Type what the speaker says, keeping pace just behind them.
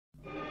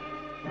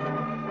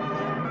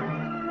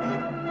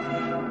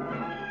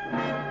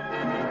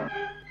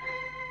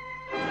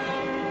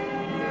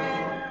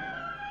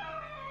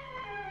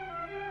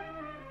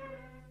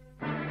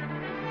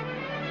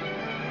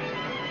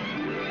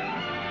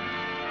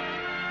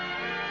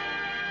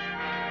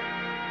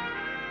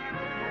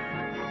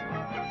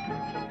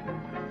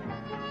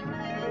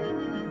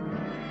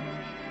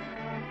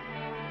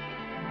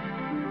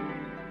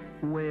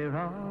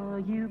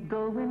you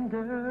going,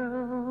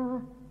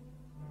 girl?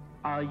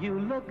 Are you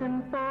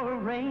looking for a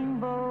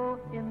rainbow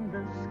in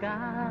the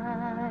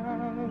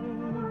sky?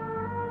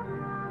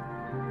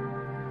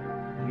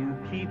 You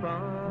keep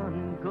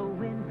on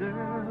going,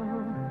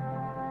 girl.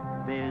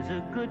 There's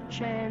a good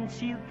chance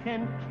you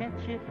can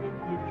catch it if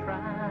you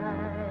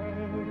try.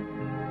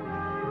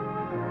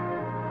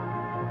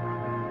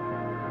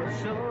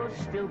 So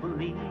still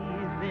believe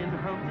in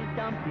Humpty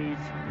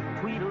Dumptys,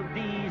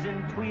 Tweedledees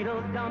and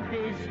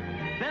Tweedledumtys.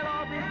 They'll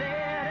all be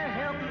there to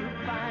help you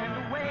find a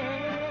way.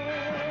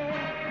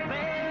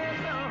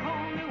 There's a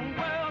whole new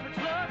world that's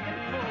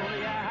looking for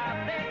you out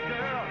there,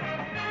 girl.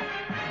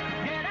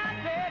 Get out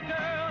there,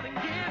 girl, and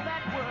give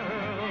that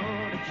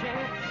world a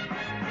chance.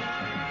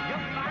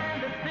 You'll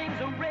find that things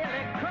are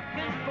really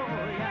cooking for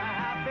you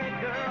out there,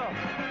 girl.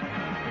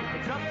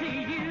 It's up to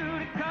you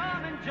to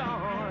come and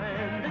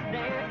join the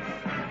dance.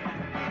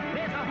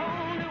 There's a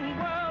whole new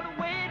world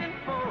waiting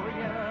for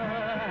you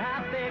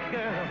out there,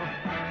 girl.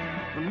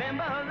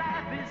 Remember,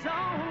 life is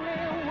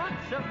only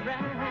once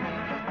around. A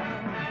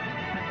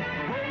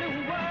whole new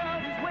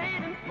world is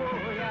waiting for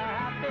you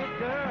out there,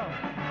 girl.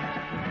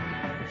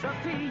 It's up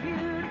to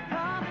you to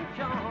come and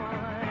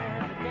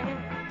join the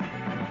dance.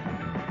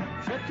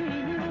 It's up to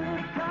you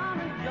to come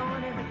and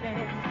join in the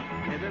dance.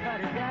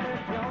 Everybody's gotta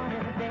join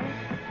in the dance.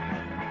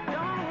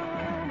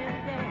 Join in the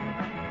dance.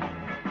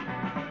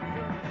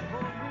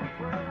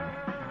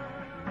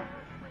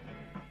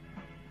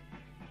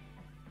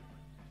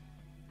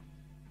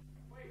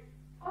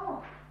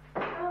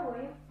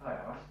 Hi,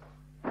 Alice.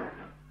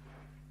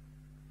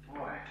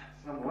 Boy,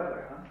 some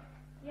weather, huh?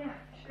 Yeah,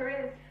 sure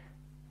is.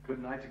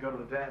 Good night to go to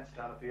the dance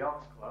down at the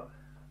Elks Club.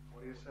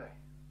 What do you say?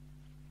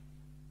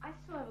 I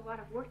still have a lot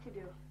of work to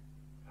do.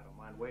 I don't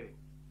mind waiting.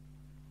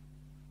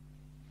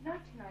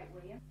 Not tonight,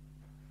 William.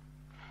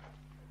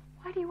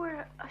 Why do you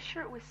wear a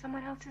shirt with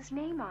someone else's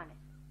name on it?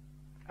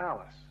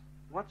 Alice,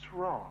 what's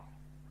wrong?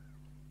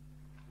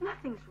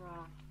 Nothing's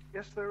wrong.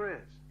 Yes, there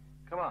is.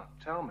 Come on,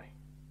 tell me.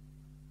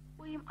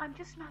 William, I'm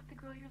just not the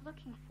girl you're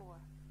looking for.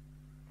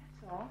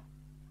 That's all.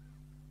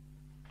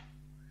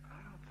 I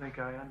don't think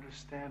I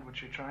understand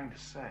what you're trying to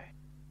say.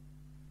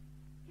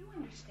 You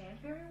understand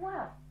very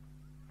well.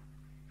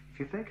 If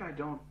you think I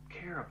don't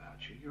care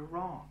about you, you're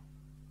wrong.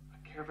 I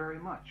care very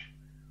much.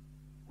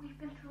 We've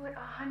been through it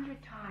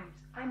 100 times.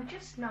 I'm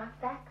just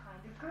not that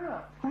kind of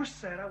girl. Who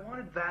said I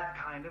wanted that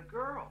kind of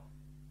girl?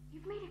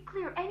 You've made it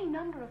clear any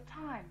number of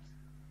times.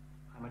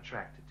 I'm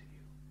attracted to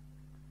you.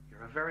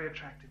 You're a very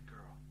attractive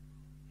girl.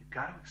 You've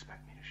got to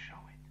expect me to show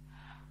it.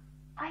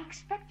 I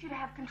expect you to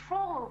have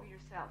control over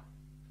yourself.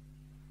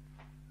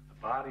 The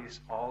body's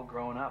all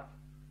grown up,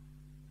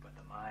 but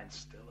the mind's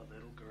still a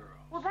little girl.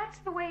 Well, that's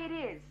the way it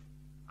is.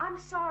 I'm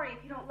sorry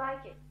if you don't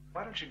like it.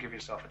 Why don't you give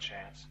yourself a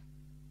chance?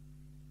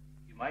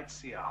 You might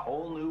see a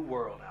whole new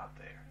world out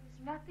there.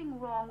 There's nothing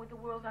wrong with the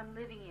world I'm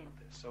living in.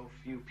 There's so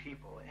few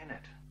people in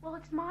it. Well,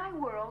 it's my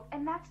world,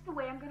 and that's the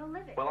way I'm going to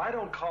live it. Well, I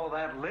don't call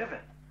that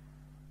living.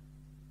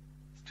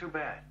 It's too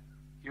bad.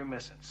 You're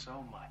missing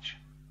so much.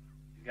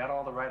 You got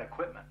all the right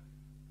equipment,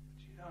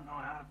 but you don't know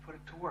how to put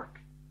it to work.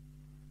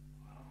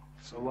 Well,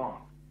 so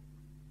long.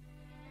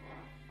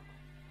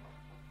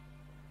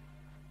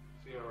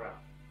 See you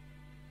around.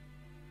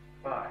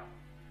 Bye.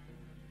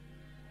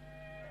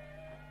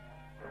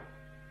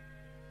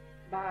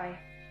 Bye.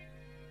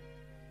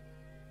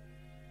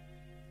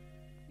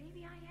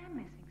 Maybe I am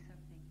missing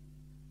something.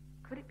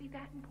 Could it be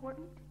that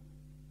important?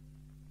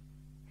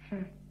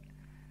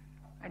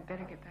 I'd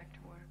better get back to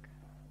work.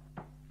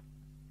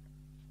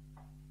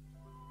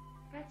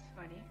 That's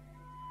funny.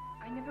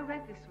 I never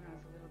read this when I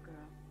was a little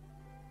girl.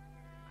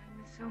 I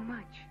miss so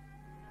much.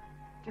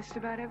 Just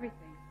about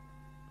everything.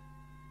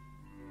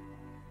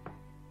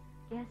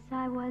 Guess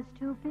I was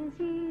too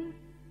busy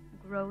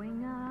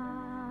growing up.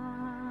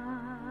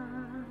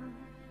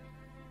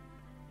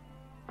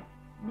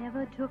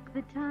 Never took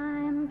the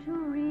time to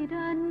read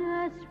a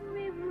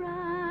nursery rhyme.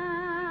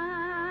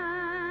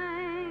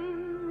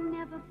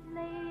 Never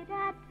played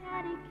at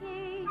patty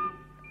cake,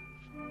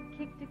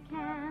 kicked a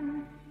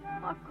can,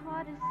 or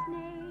caught a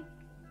snake.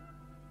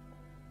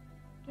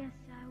 Guess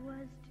I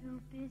was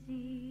too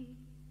busy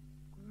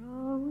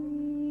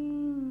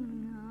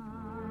growing up.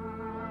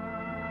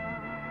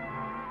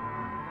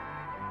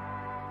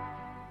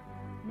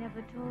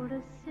 Never told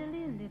a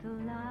silly little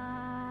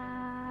lie.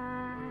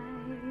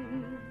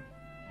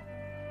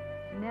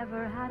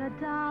 Never had a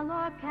doll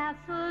or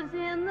castles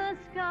in the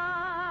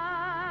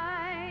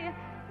sky.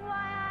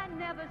 Why, I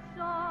never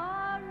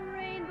saw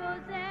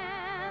rainbow's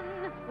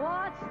end,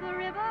 watched the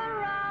river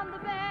round the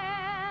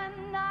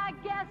bend. I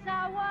guess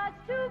I was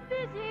too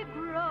busy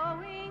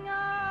growing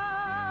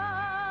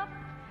up.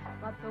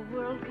 But the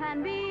world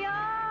can be young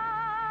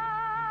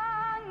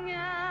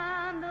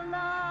and alive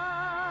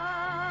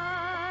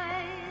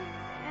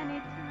any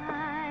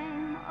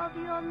time of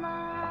your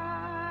life.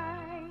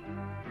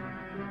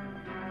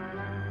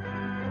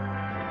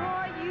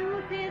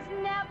 Youth is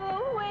never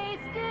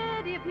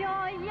wasted if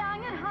you're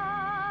young at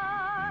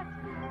heart.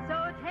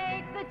 So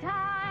take the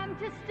time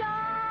to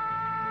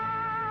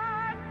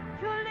start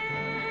to live.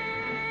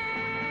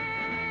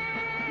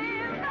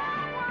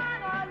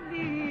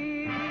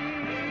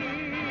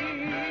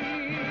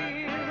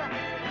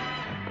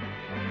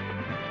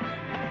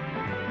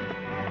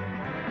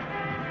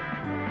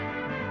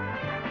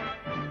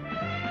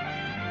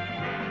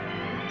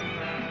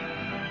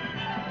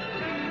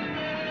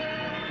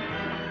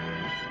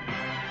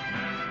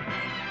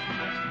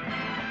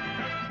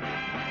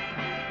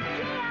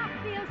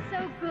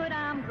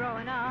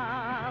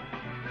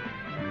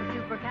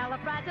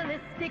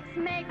 candlesticks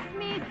makes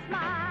me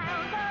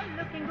smile.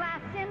 The looking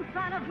glass in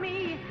front of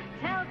me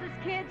tells this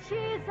kid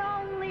she's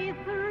only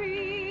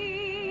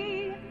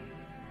 3.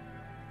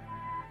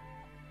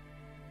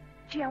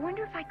 Gee, I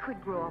wonder if I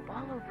could grow up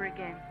all over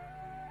again.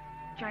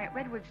 Giant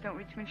redwoods don't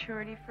reach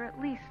maturity for at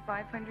least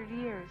 500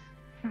 years.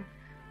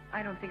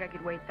 I don't think I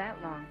could wait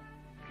that long.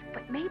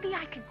 But maybe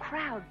I could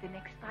crowd the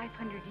next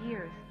 500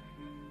 years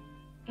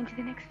into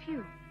the next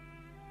few.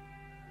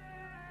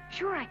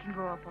 Sure, I can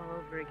grow up all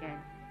over again.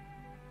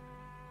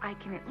 I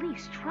can at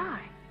least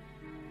try.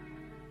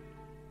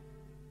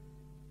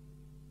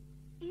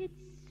 It's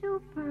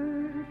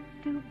super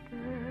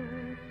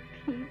duper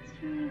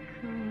peachy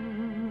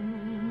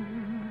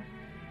clean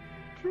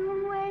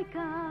to wake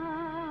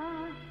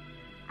up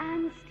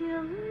and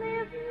still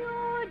live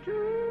your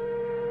dreams.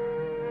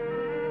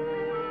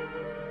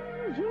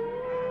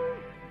 Yeah,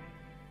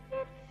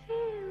 it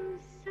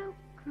feels so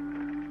good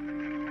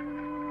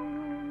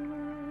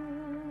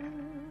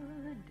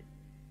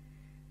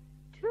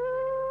to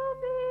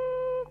be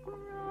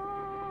growing.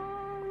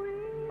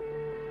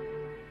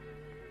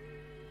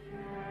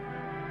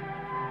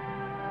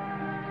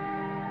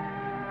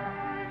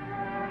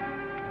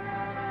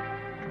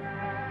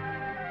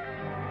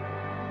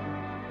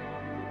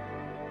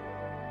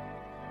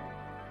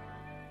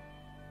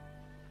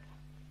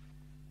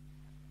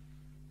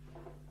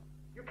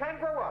 You can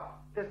grow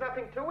up. There's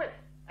nothing to it.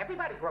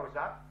 Everybody grows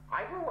up.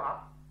 I grew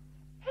up.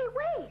 Hey,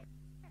 wait.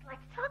 I'd like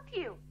to talk to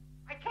you.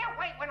 I can't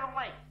wait when I'm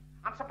late.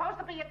 I'm supposed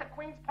to be at the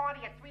Queen's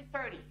party at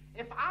 3:30.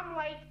 If I'm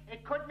late,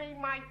 it could mean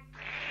my...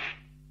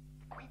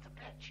 The Queen's a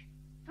bitch.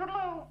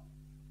 Toodaloo.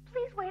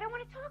 Please wait, I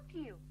want to talk to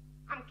you.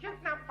 I'm cute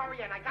and I'm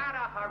furry and I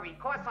gotta hurry.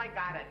 'Cause I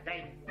got a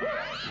date.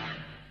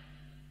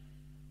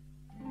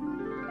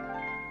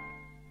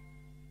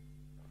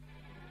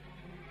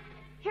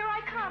 Here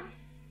I come.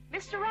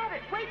 Mr.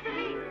 Rabbit, wait for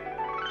me.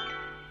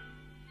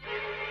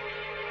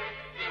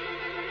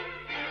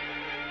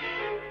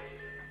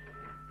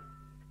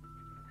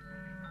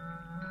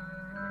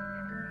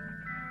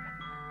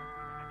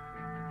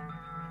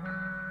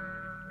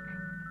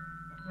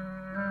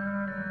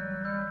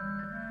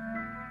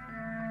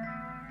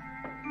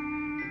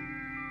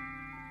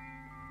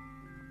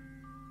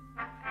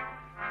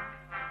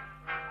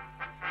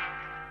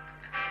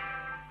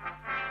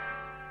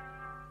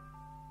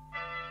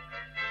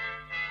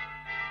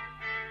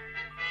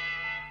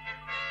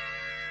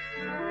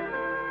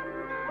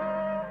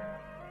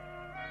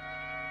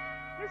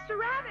 Mr.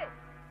 Rabbit!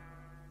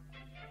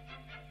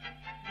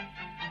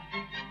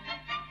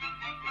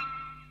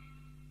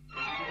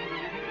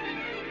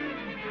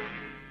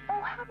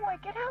 Oh, how do I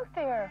get out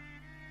there?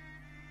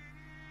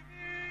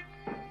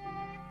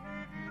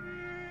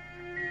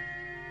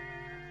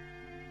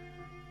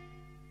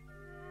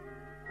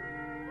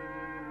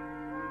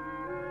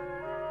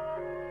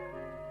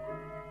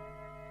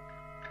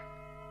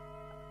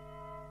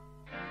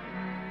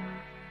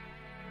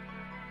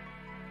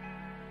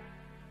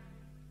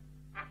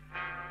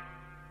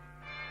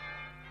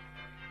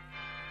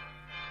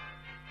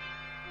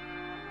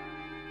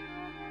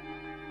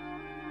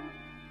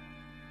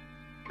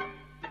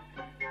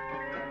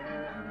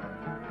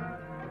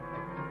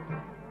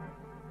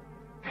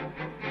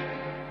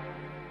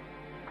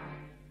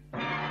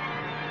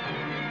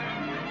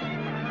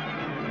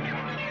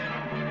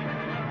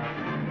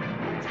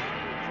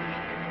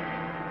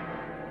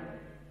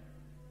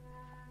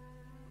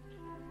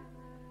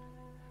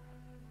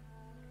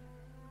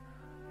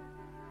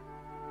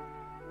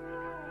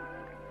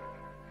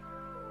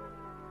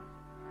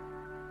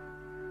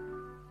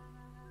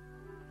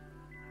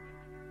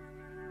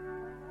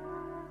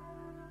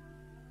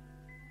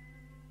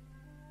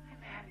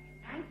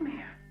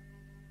 Nightmare.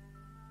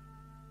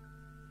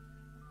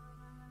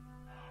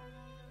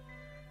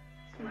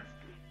 This must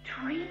be a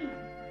dream.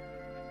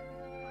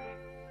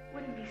 I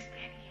wouldn't be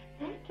standing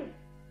here naked.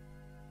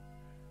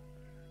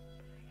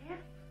 But I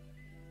am.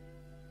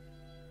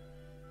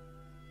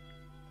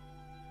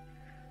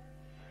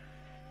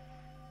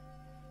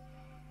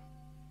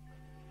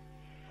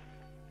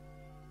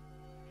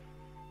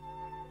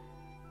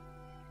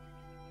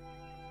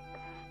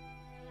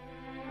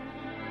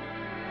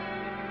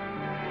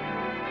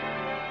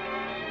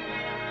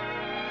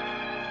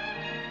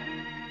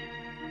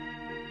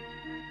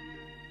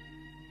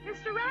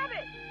 Mr.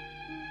 Rabbit!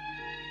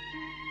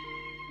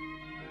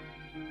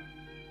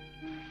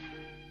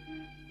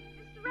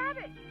 Mr.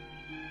 Rabbit!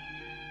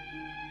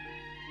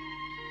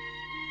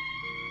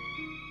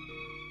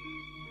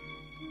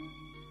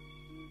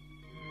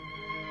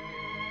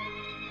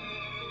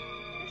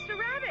 Mr.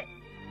 Rabbit!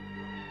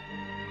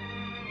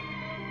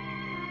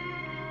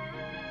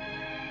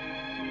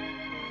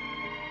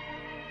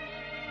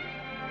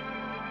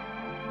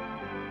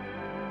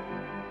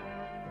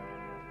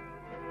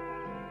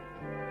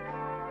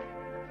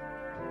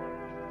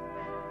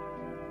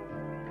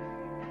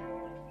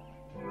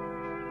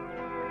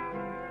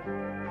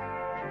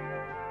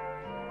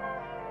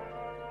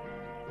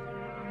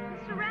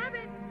 Mr.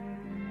 Rabbit!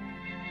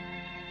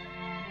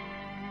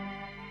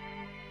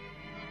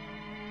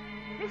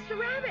 Mr.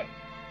 Rabbit!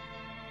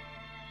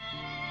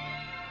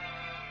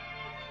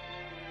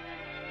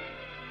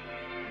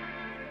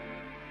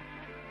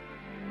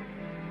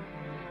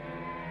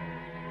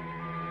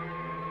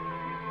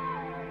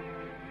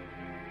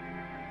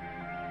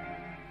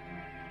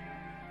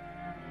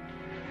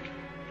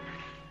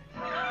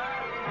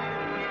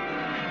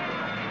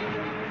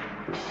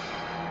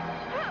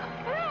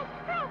 Help!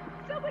 Help!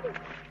 Somebody!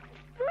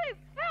 Please,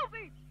 help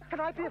me! Can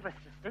I be of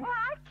assistance?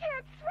 I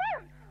can't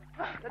swim!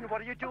 Then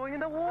what are you doing in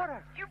the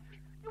water? You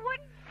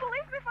wouldn't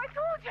believe me if I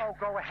told you. Oh,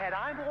 go ahead.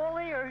 I'm all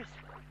ears.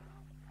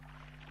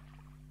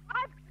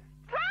 I'm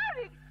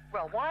drowning!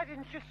 Well, why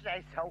didn't you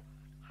say so?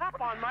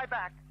 Hop on my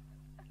back.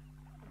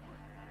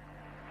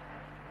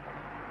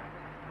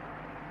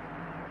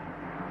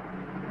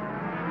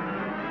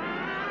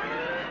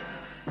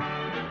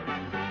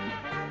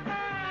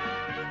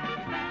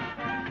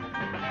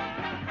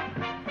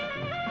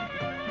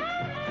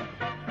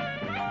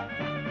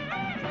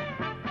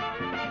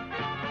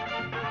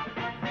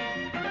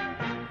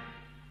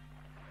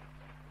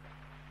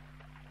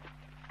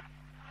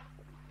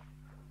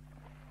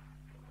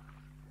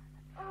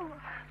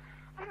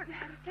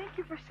 Thank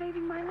you for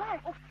saving my life.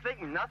 Oh,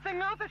 think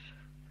nothing of it.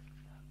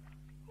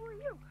 Who are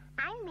you?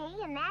 I'm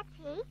me, and that's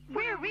he.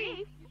 We're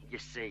we. You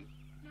see.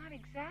 Not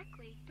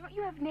exactly. Don't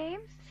you have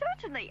names?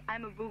 Certainly.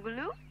 I'm a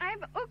boogaloo. I'm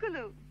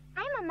Oogaloo.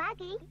 I'm a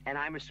muggy. And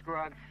I'm a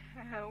scrub.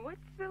 What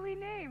silly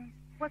names.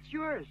 What's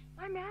yours?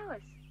 I'm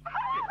Alice.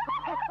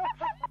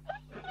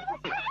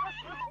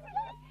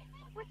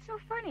 What's so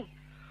funny?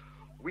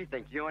 We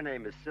think your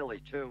name is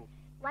silly, too.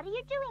 What are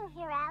you doing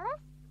here,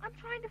 Alice? I'm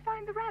trying to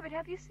find the rabbit.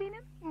 Have you seen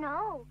him?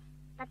 No,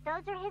 but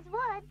those are his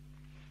woods.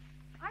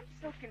 I'm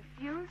so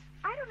confused.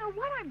 I don't know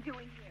what I'm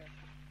doing here.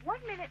 One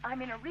minute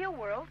I'm in a real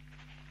world,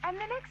 and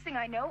the next thing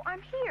I know,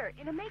 I'm here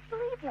in a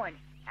make-believe one.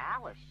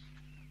 Alice,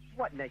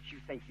 what makes you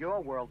think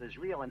your world is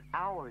real and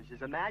ours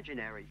is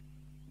imaginary?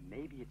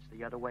 Maybe it's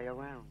the other way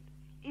around.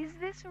 Is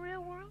this a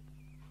real world?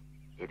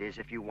 It is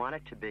if you want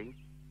it to be.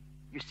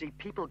 You see,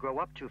 people grow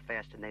up too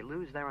fast and they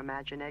lose their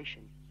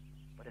imagination.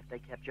 But if they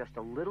kept just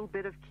a little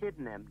bit of kid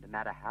in them, no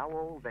matter how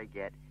old they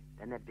get,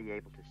 then they'd be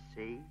able to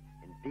see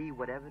and be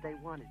whatever they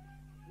wanted,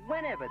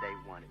 whenever they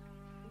wanted.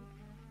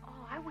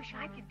 Oh, I wish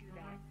I could do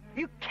that.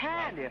 You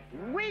can. If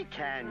we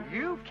can,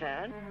 you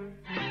can.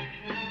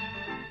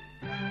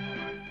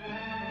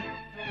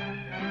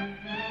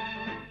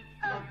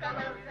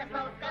 Ookaloos and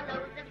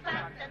bookaloos and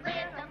scrubs and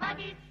little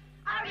muggies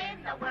are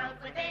in the world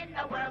within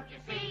the world you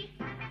see.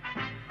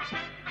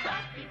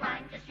 Don't be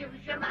blind, just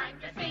use your mind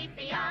to see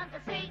beyond the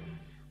sea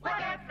what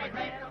every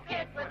little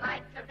kid would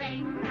like to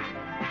be.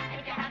 And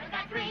if you haven't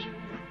got dreams,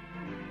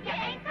 you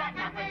ain't got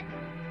nothing.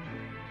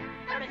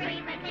 The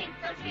dreaming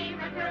keeps on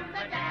scheming through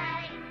the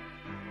day.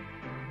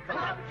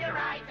 Close your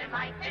eyes and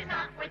life is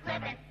not worth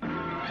living.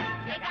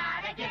 You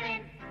gotta give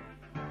in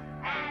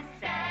and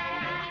say.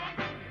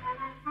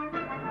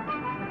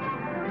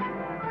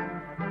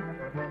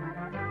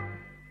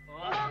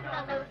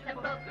 Ookaloos and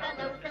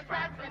bookaloos and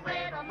scrubs and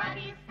little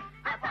muggies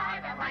are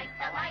for the light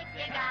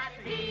you gotta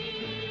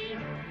see.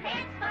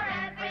 It's for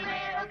every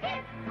little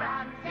kid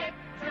from 6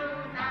 to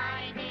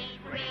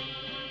 93.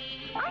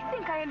 I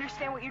think I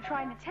understand what you're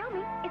trying to tell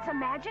me. It's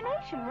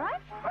imagination,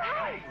 right?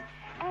 Right.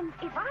 And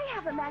if I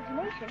have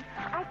imagination,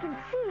 I can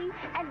see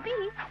and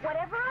be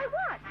whatever I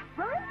want,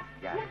 right?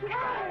 Yeah.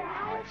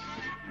 Alice.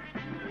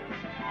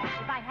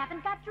 If I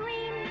haven't got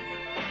dreams,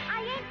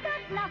 I ain't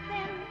got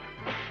nothing.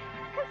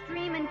 'Cause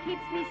dreaming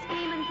keeps me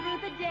scheming through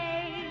the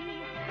day.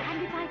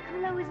 And if I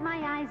close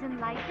my eyes and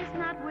life is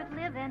not worth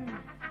living,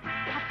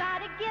 I've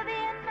gotta give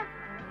in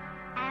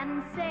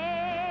and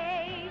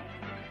say,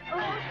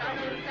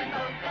 Ookaloos and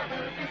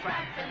bookaloos and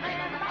scrubs and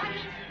little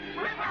muggies,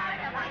 we're part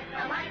of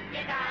the life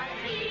you gotta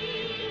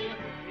see.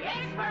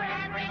 It's for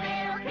every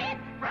little kid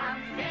from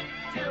 6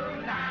 to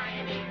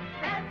 90.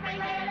 Every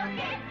little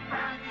kid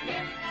from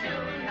 6 to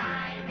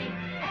 90.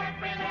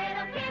 Every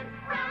little kid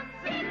from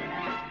 6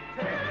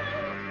 to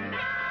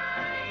 93.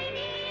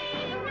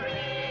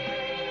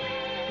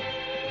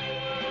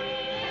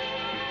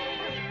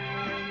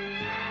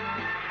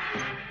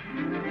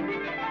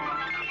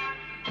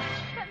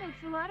 That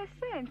makes a lot of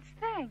sense.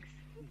 Thanks.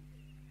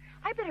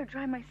 I better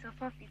dry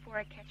myself off before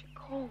I catch a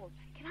cold.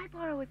 Can I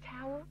borrow a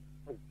towel?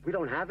 Oh, we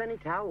don't have any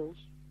towels.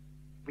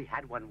 We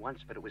had one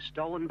once, but it was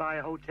stolen by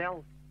a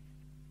hotel.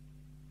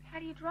 How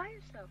do you dry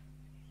yourself?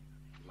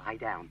 Lie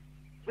down.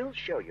 We'll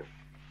show you.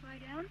 Lie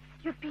down?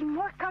 You'd be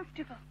more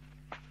comfortable.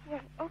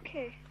 Well,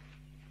 okay.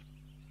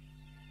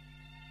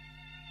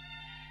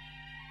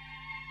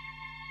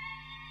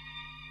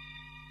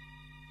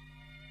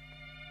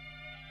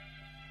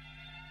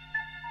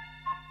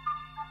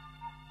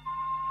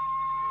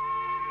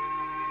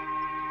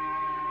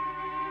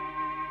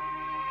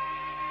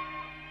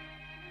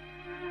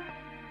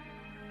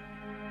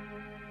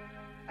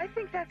 I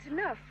think that's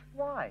enough.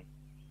 Why?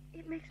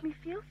 It makes me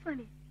feel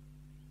funny.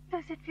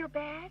 Does it feel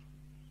bad?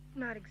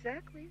 Not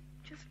exactly.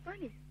 Just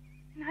funny.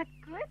 Not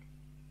good?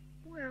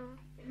 Well,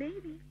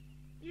 maybe.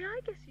 Yeah,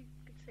 I guess you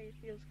could say it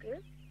feels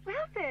good.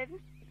 Well, then.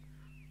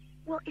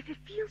 Well, if it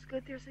feels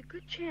good, there's a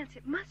good chance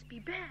it must be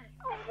bad.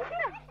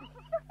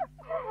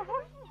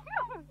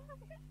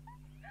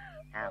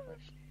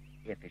 Alice,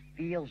 if it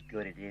feels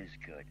good, it is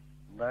good.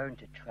 Learn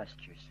to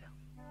trust yourself.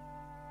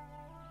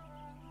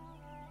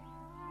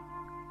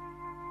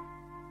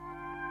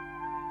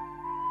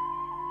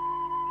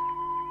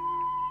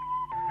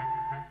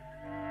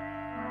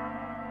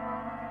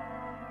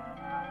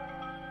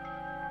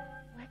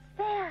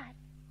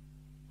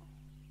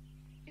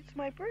 It's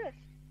my breast.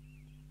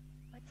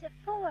 What's it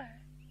for?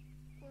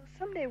 Well,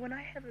 someday when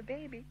I have a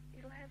baby,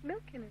 it'll have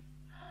milk in it.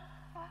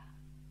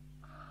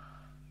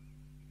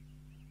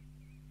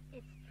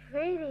 It's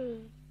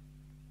pretty.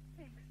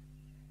 Thanks.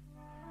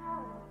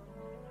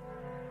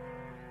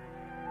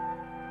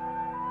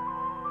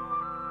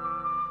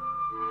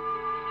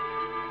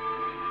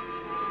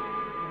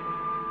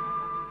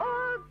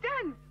 All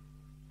done.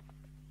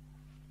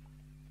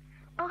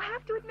 I'll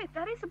have to admit,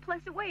 that is a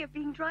pleasant way of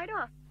being dried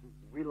off.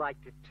 We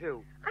liked it,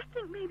 too. I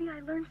think maybe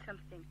I learned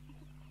something.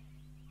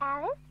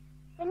 Alice,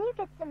 when you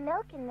get some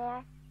milk in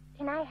there,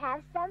 can I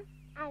have some?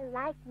 I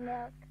like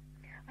milk.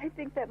 I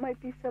think that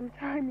might be some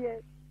time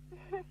yet.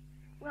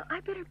 Well, I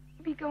better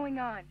be going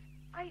on.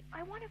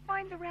 I want to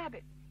find the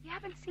rabbit. You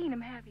haven't seen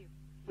him, have you?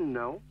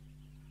 No.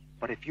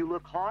 But if you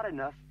look hard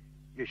enough,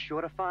 you're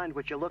sure to find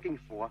what you're looking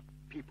for.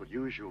 People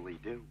usually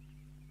do.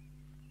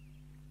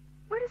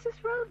 Where does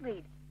this road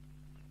lead?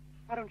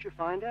 Why don't you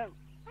find out?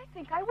 I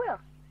think I will.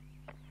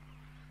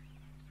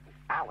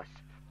 Alice,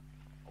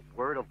 a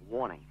word of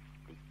warning.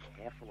 Be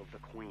careful of the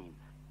Queen.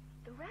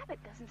 The rabbit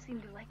doesn't seem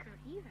to like her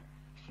either.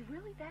 Is she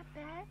really that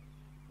bad?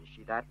 Is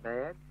she that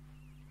bad?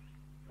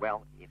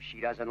 Well, if she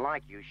doesn't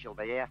like you, she'll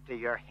be after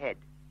your head.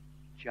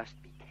 Just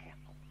be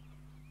careful.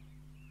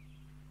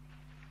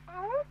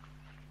 Alice,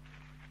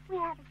 we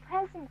have a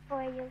present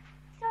for you.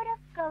 Sort of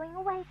going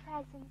away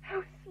present.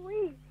 How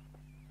sweet.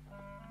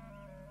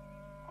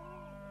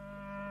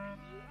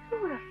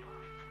 Beautiful.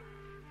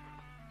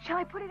 Shall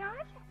I put it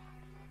on?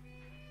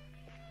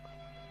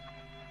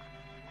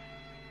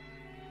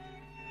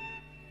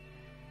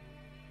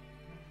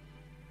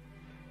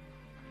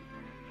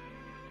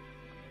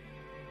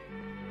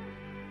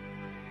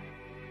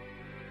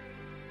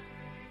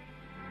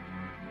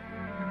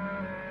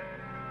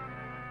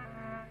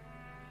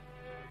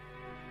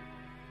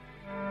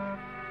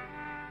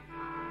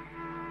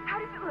 How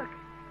does it look?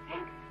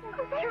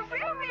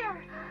 Terrific!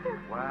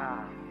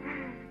 Wow.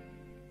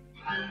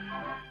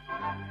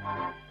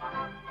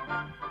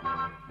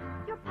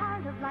 You're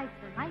part of life,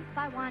 the life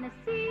I want to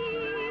see.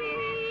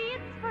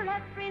 It's for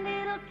every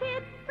little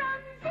kid from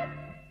zip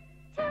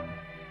to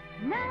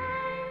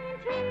 93.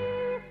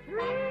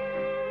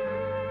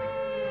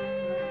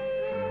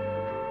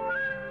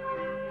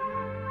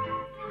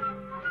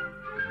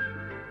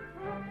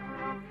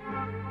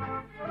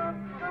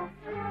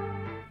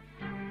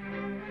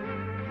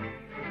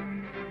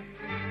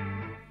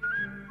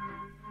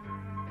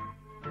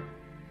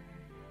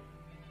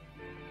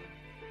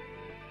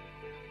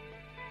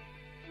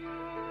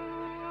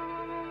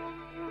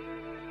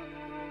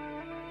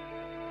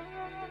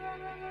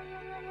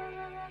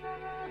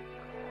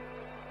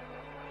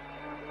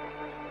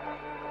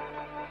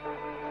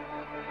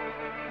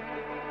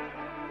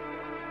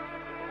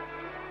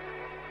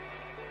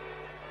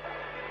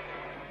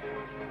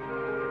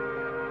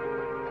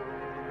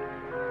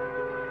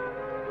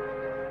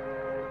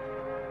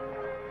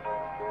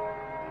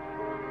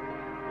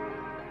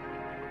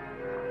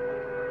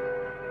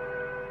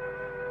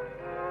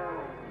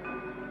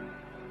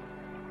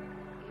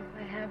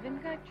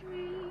 Haven't got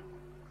dreams,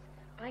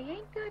 I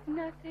ain't got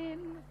nothing.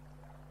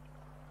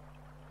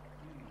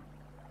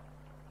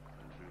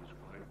 That is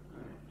quite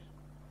nice.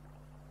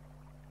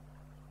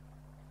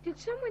 Did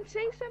someone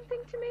say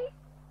something to me?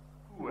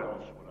 Who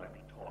else would I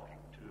be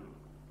talking to?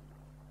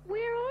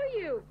 Where are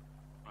you?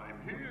 I'm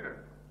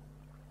here.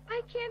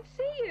 I can't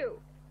see you.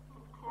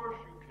 Of course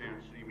you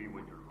can't see me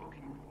when you're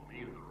looking for me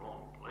in the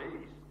wrong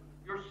place.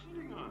 You're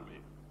sitting on me.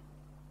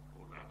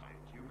 Oh, that's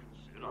it. You can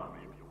sit on me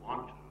if you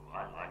want to.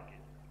 I like it.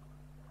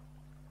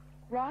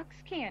 Rocks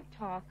can't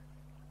talk.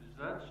 Is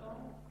that so?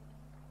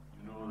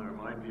 You know, there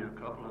might be a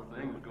couple of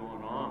things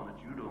going on that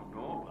you don't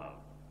know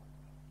about.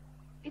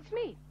 It's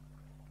me.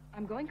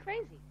 I'm going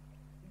crazy.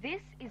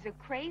 This is a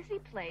crazy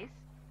place,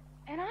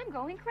 and I'm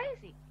going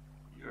crazy.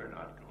 You're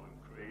not going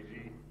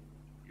crazy.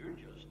 You're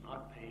just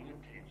not paying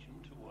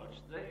attention to what's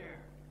there.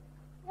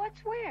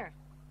 What's where?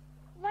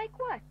 Like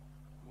what?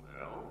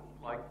 Well,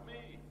 like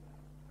me.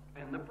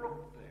 And the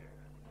brook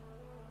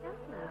there.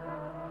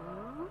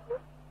 Hello.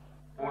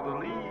 Or the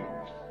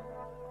leaves.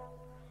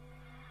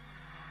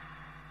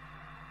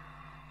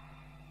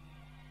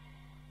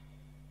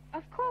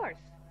 Of course.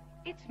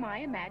 It's my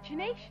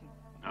imagination.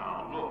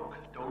 Now, look,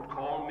 don't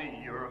call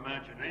me your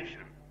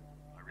imagination.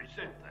 I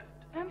resent that.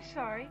 I'm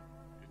sorry.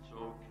 It's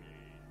okay.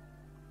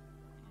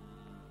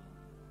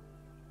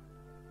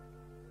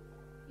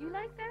 You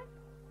like that?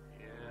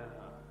 Yeah,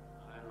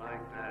 I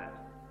like that.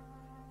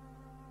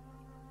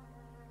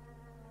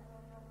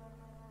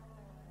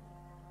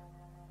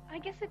 I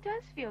guess it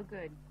does feel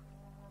good.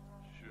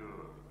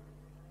 Sure.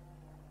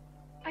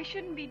 I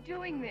shouldn't be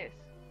doing this.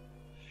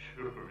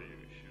 Sure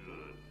you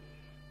should.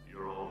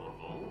 You're all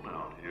alone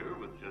out here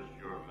with just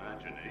your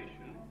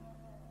imagination.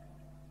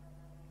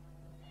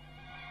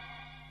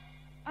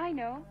 I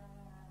know.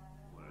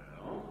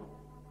 Well...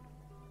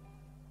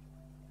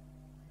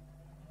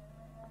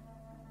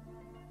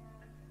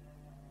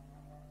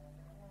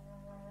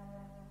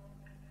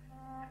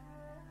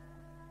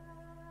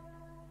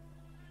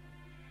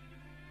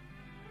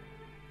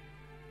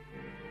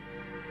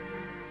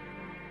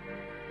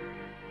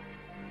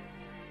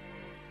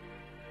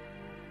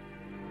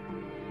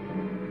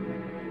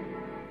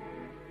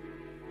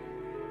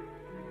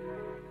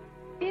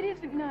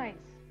 isn't nice.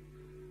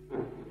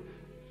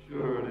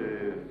 Sure it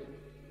is.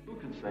 Who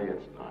can say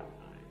it's not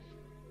nice?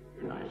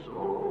 You're nice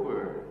all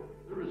over.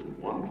 There isn't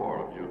one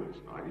part of you that's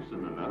nice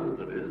and another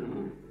that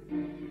isn't.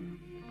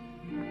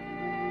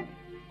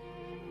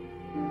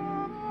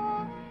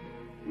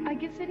 I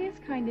guess it is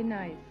kind of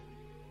nice.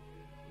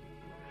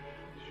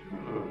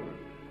 Sure.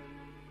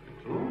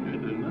 I told you,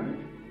 didn't I?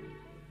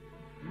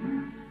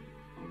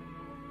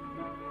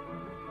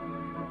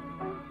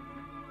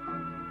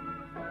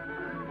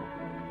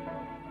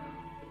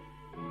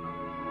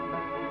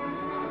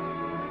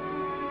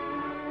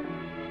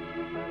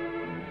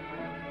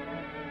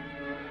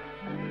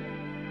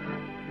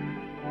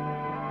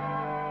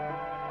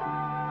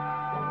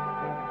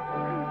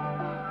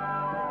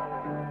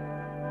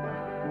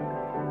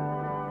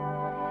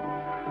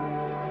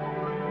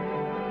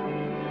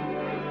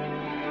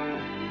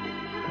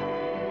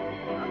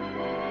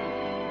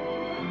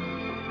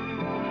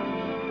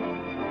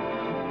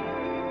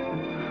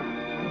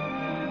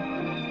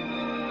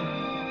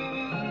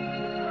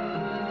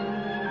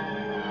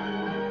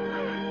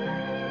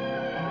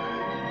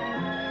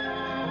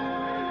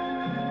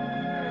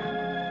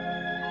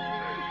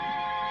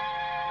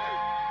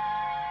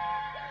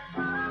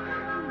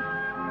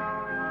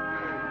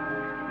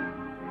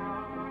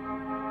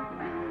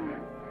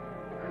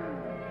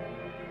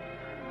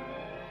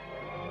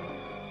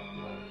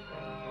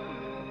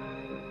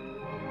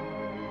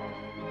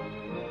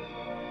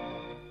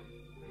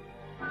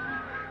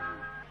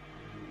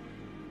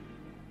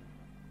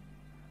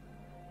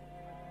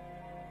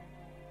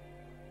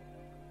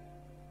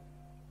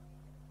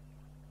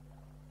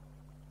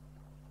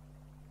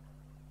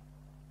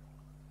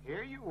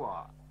 Here you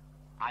are.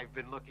 I've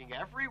been looking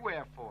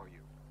everywhere for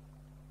you.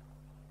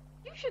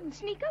 You shouldn't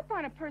sneak up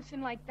on a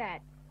person like that.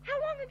 How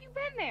long have you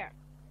been there?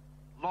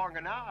 Long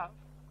enough.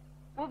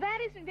 Well, that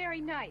isn't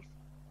very nice.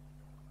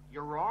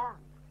 You're wrong.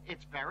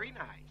 It's very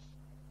nice.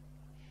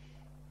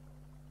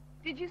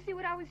 Did you see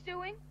what I was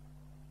doing?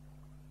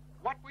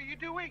 What were you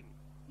doing?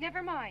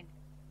 Never mind.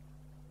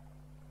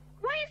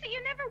 Why is it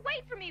you never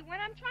wait for me when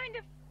I'm trying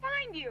to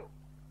find you?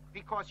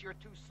 Because you're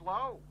too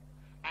slow.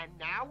 And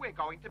now we're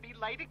going to be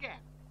late again.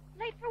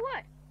 Late for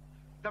what?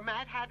 The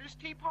Mad Hatter's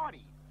tea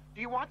party.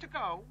 Do you want to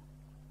go?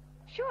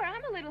 Sure,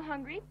 I'm a little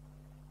hungry.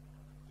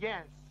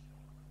 Yes.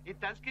 It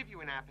does give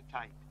you an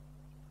appetite.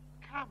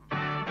 Come.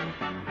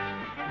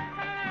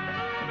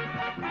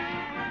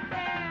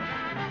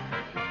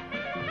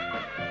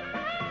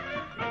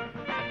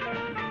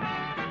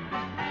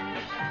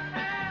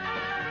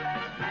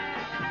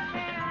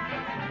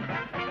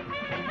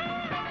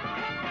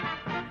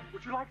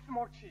 Would you like some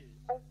more cheese?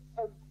 Oh,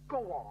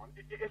 go on.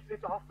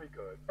 It's awfully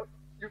good.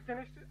 You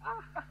finished it?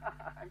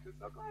 I'm just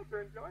so glad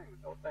you're enjoying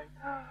this whole thing.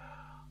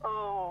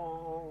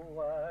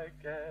 Oh, I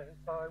guess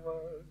I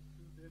was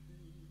too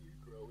busy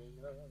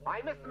growing up. Hi,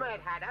 Mr. Mad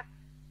Hatter.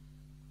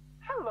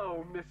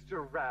 Hello,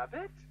 Mr.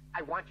 Rabbit.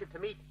 I want you to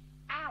meet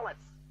Alice.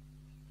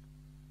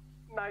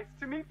 Nice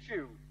to meet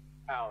you,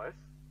 Alice.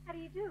 How do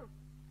you do?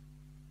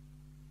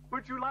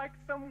 Would you like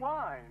some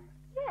wine?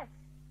 Yes.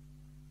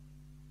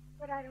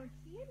 But I don't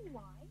see any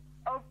wine.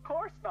 Of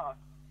course not.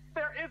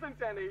 There isn't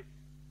any.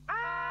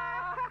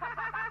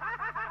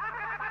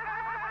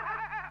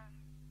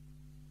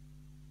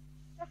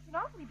 That's an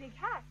awfully big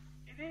hat.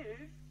 It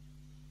is?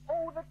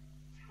 Oh, the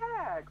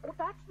tag. Oh,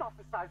 that's not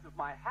the size of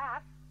my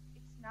hat.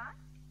 It's not?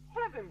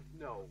 Heavens,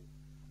 no.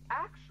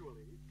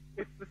 Actually,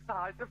 it's the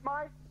size of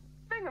my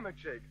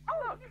thingamajig.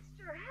 Oh, look.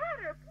 Mr.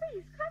 Hatter,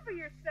 please cover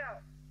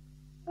yourself.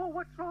 Well,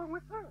 what's wrong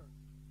with her?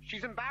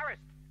 She's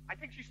embarrassed. I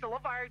think she's still a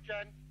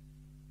virgin.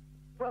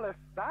 Well, if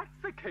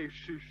that's the case,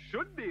 she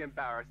should be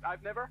embarrassed.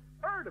 I've never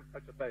heard of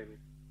such a thing.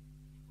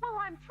 Well,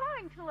 I'm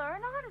trying to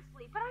learn,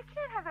 honestly, but I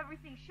can't have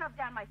everything shoved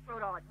down my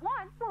throat all at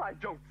once. Well, I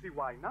don't see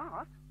why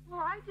not. Well,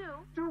 I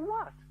do. Do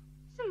what?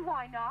 See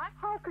why not?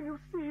 How can you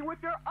see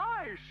with your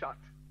eyes shut?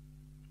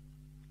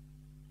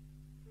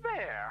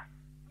 There.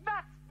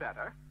 That's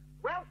better.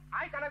 Well,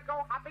 I gotta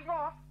go hopping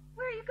off.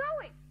 Where are you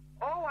going?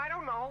 Oh, I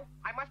don't know.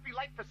 I must be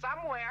late for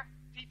somewhere.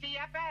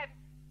 TTFN.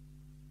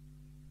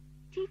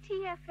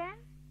 TTFN?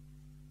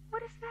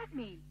 What does that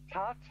mean?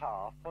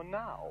 Ta-ta for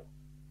now.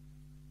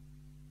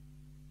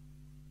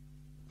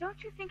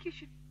 Don't you think you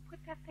should put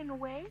that thing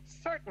away?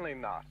 Certainly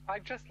not. I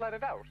just let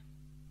it out.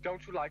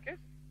 Don't you like it?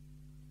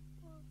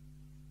 Well,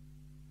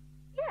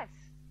 yes.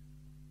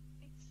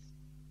 It's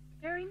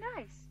very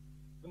nice.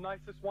 The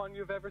nicest one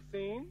you've ever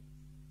seen?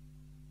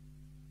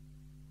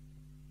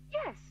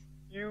 Yes.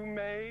 You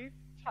may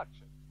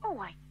touch it. Oh,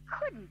 I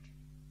couldn't.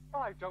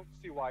 Well, I don't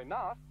see why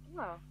not.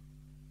 Well,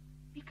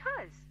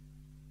 because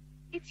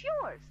it's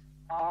yours.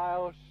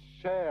 I'll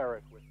share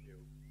it with you.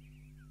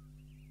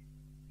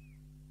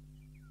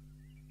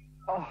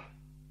 Oh,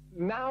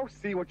 now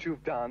see what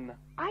you've done.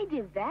 I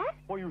did that?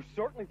 Well, you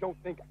certainly don't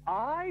think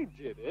I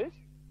did it.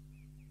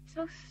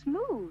 So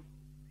smooth.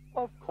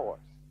 Of course.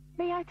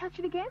 May I touch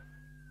it again?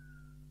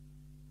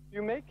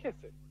 You may kiss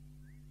it.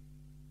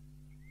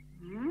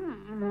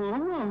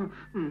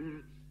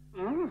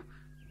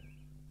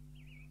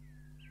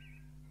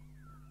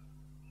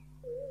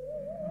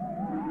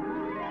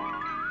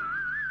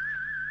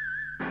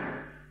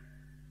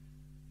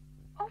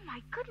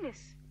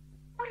 Alice,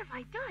 what have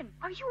I done?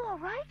 Are you all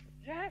right?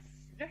 Yes.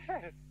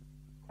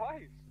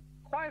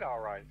 Quite all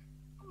right.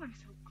 Oh, I'm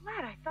so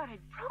glad. I thought I'd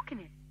broken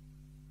it.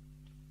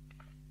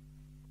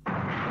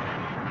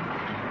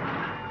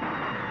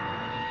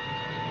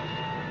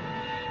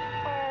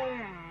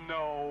 Oh,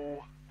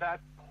 no.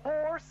 That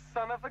poor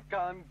son of a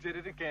gun did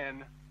it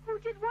again. Who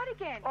did what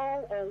again?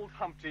 Oh, old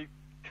Humpty.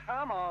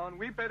 Come on,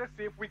 we better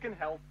see if we can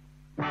help.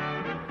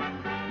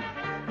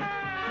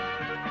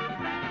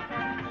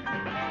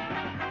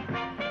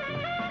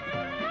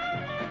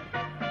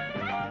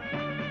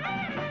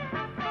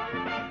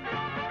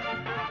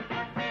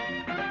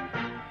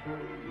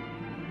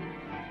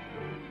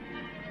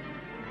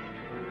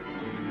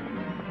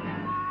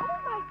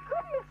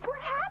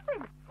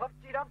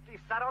 Humpty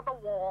sat on the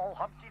wall.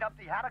 Humpty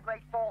Dumpty had a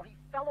great fall. He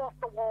fell off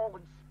the wall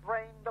and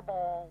sprained a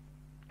ball.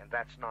 And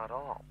that's not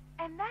all.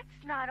 And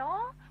that's not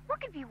all?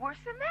 What could be worse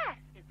than that?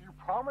 If you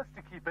promise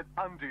to keep it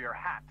under your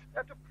hat.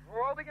 After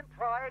probing and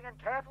prying and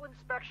careful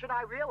inspection,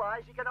 I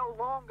realize he can no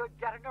longer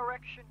get an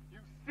erection. You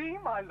see,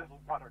 my little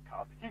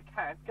buttercup, he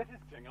can't get his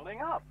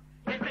ding-a-ling up.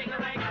 His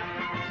ding-a-ling up.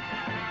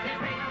 His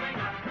ding-a-ling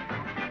up.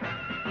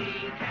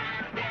 He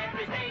can't get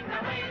his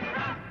ding-a-ling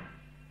up.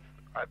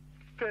 I'm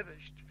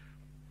finished.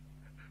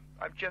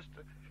 I'm just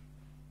a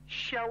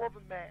shell of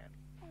a man.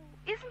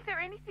 Isn't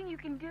there anything you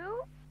can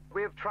do?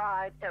 We've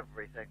tried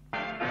everything.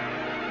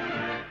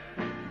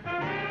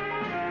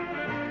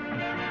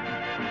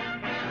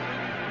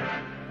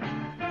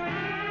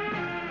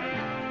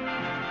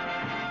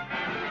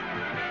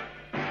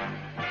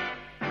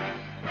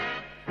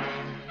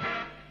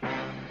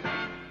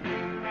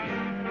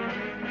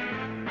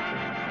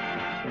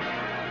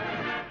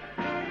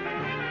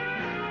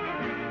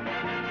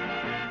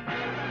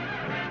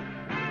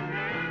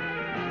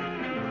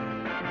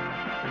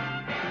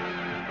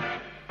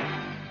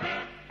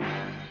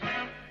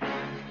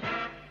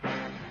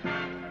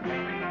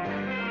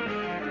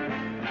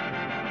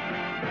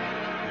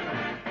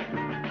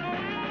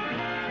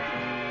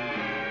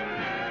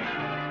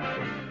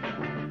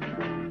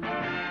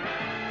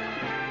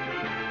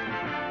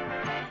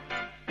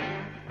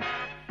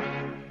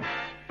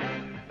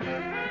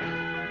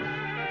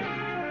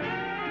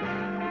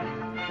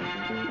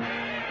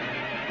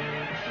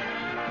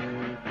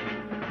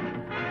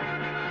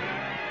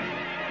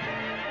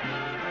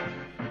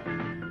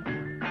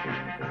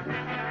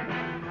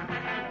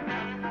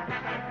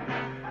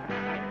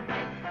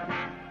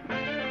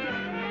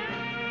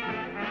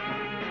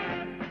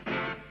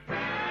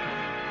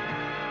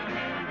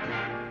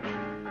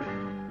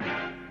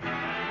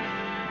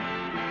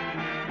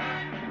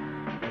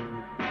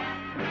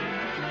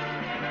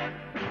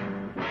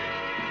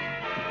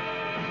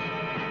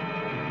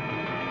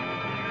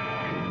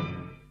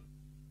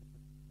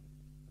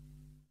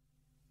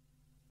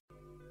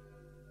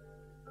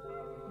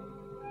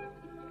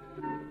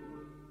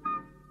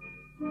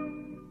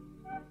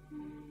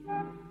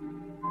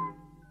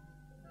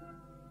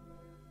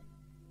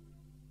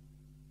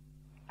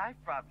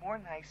 I've brought more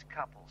nice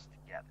couples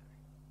together.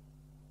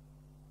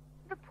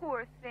 The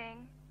poor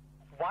thing.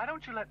 Why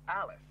don't you let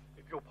Alice,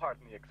 if you'll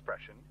pardon the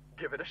expression,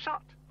 give it a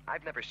shot?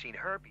 I've never seen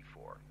her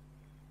before.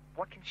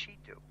 What can she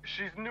do?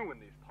 She's new in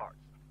these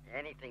parts.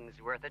 Anything's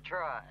worth a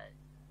try.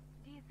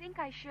 Do you think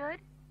I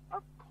should?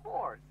 Of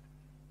course.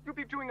 You'll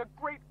be doing a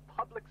great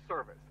public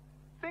service.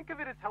 Think of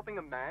it as helping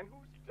a man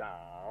who's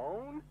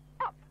down,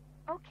 up.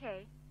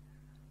 Okay.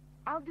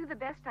 I'll do the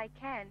best I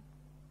can.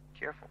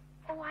 Careful.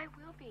 Oh, I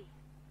will be.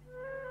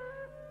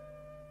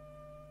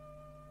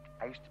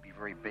 I used to be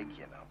very big,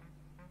 you know.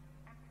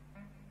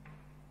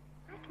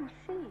 I can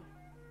see.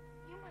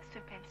 You must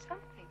have been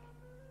something.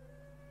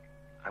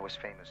 I was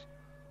famous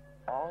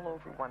all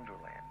over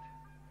Wonderland.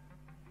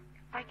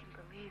 I can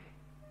believe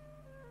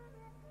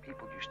it.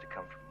 People used to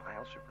come from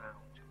miles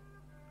around.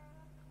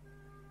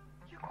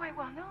 You're quite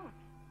well known.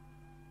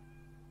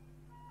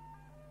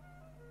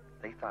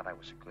 They thought I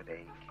was a good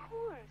egg. Of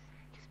course.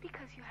 Just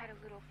because you had a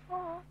little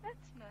fall,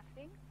 that's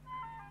nothing.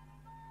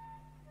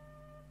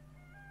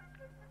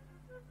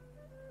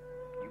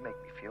 You make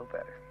me feel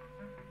better.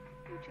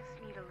 You just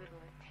need a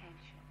little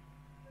attention.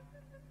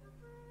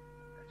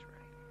 That's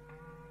right.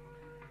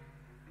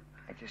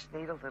 I just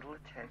need a little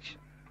attention.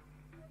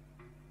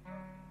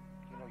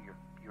 You know,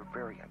 you're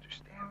very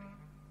understanding.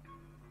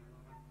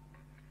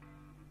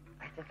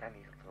 I think I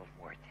need a little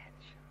more attention.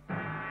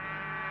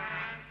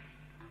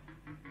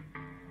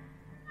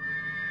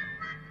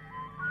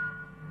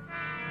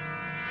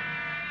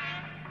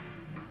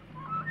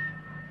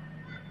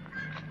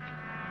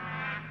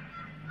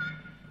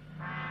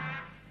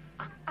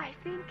 I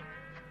think...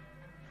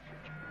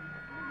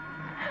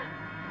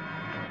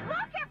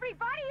 Look,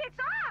 everybody, it's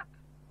up!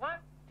 1,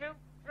 2,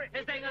 3.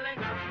 His ding-a-ling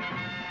up.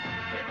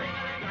 His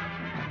ding-a-ling up.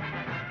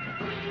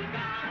 We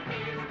got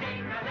his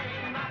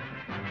ding-a-ling up.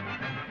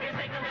 His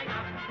ding-a-ling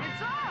up.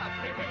 It's up.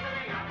 His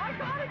ding-a-ling up.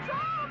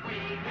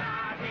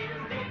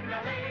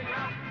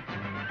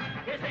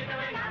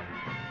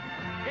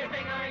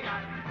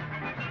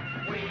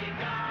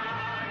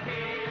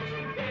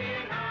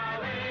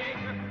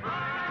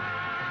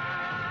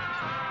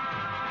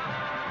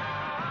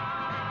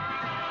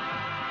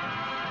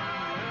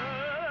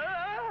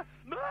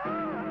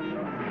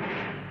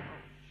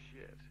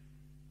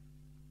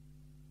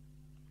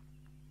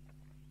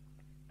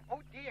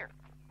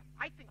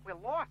 think we're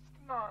lost.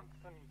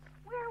 Nonsense.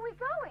 Where are we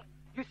going?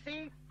 You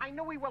see, I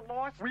knew we were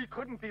lost. We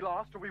couldn't be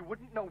lost or we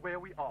wouldn't know where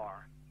we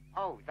are.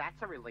 Oh,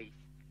 that's a relief.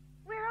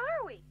 Where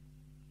are we?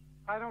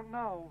 I don't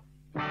know.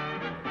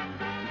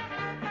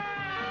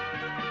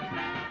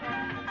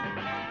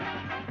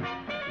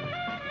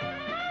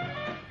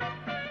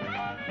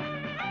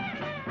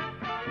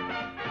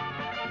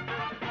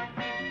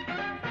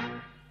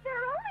 There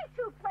are only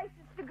two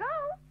places to go.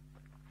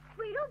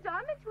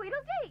 Tweedledum and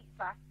Tweedledee.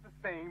 That's the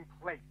same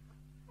place.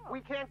 We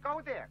can't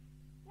go there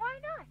Why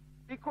not?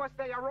 because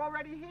they are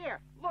already here.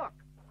 Look.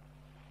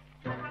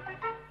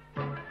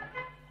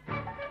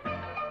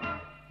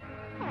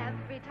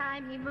 Every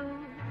time he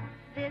moves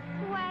this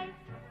way,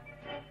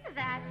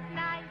 that's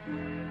nice.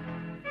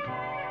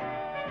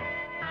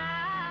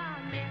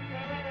 Humming,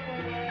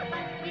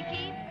 but we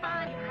keep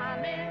on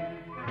humming.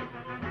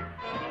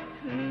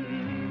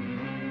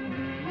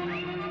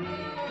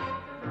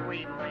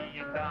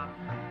 Tweedledum,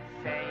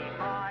 say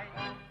hi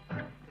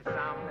to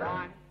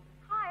someone.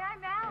 Hi,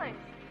 I'm Alice.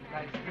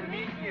 Nice to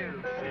meet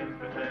you. Seems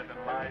to live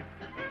in life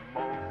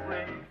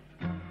mostly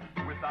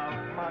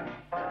without much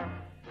fun.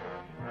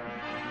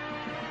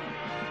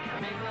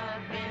 Make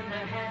love in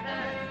the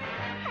heather,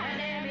 and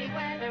any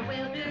weather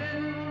will do.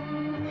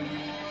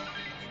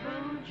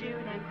 Spoon,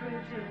 June, and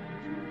cruise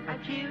a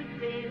cute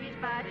series,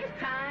 but it's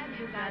time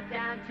you got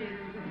down to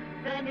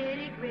the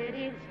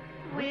nitty-gritties.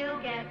 We'll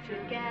get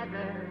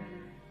together,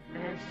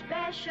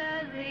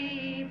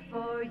 especially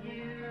for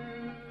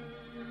you.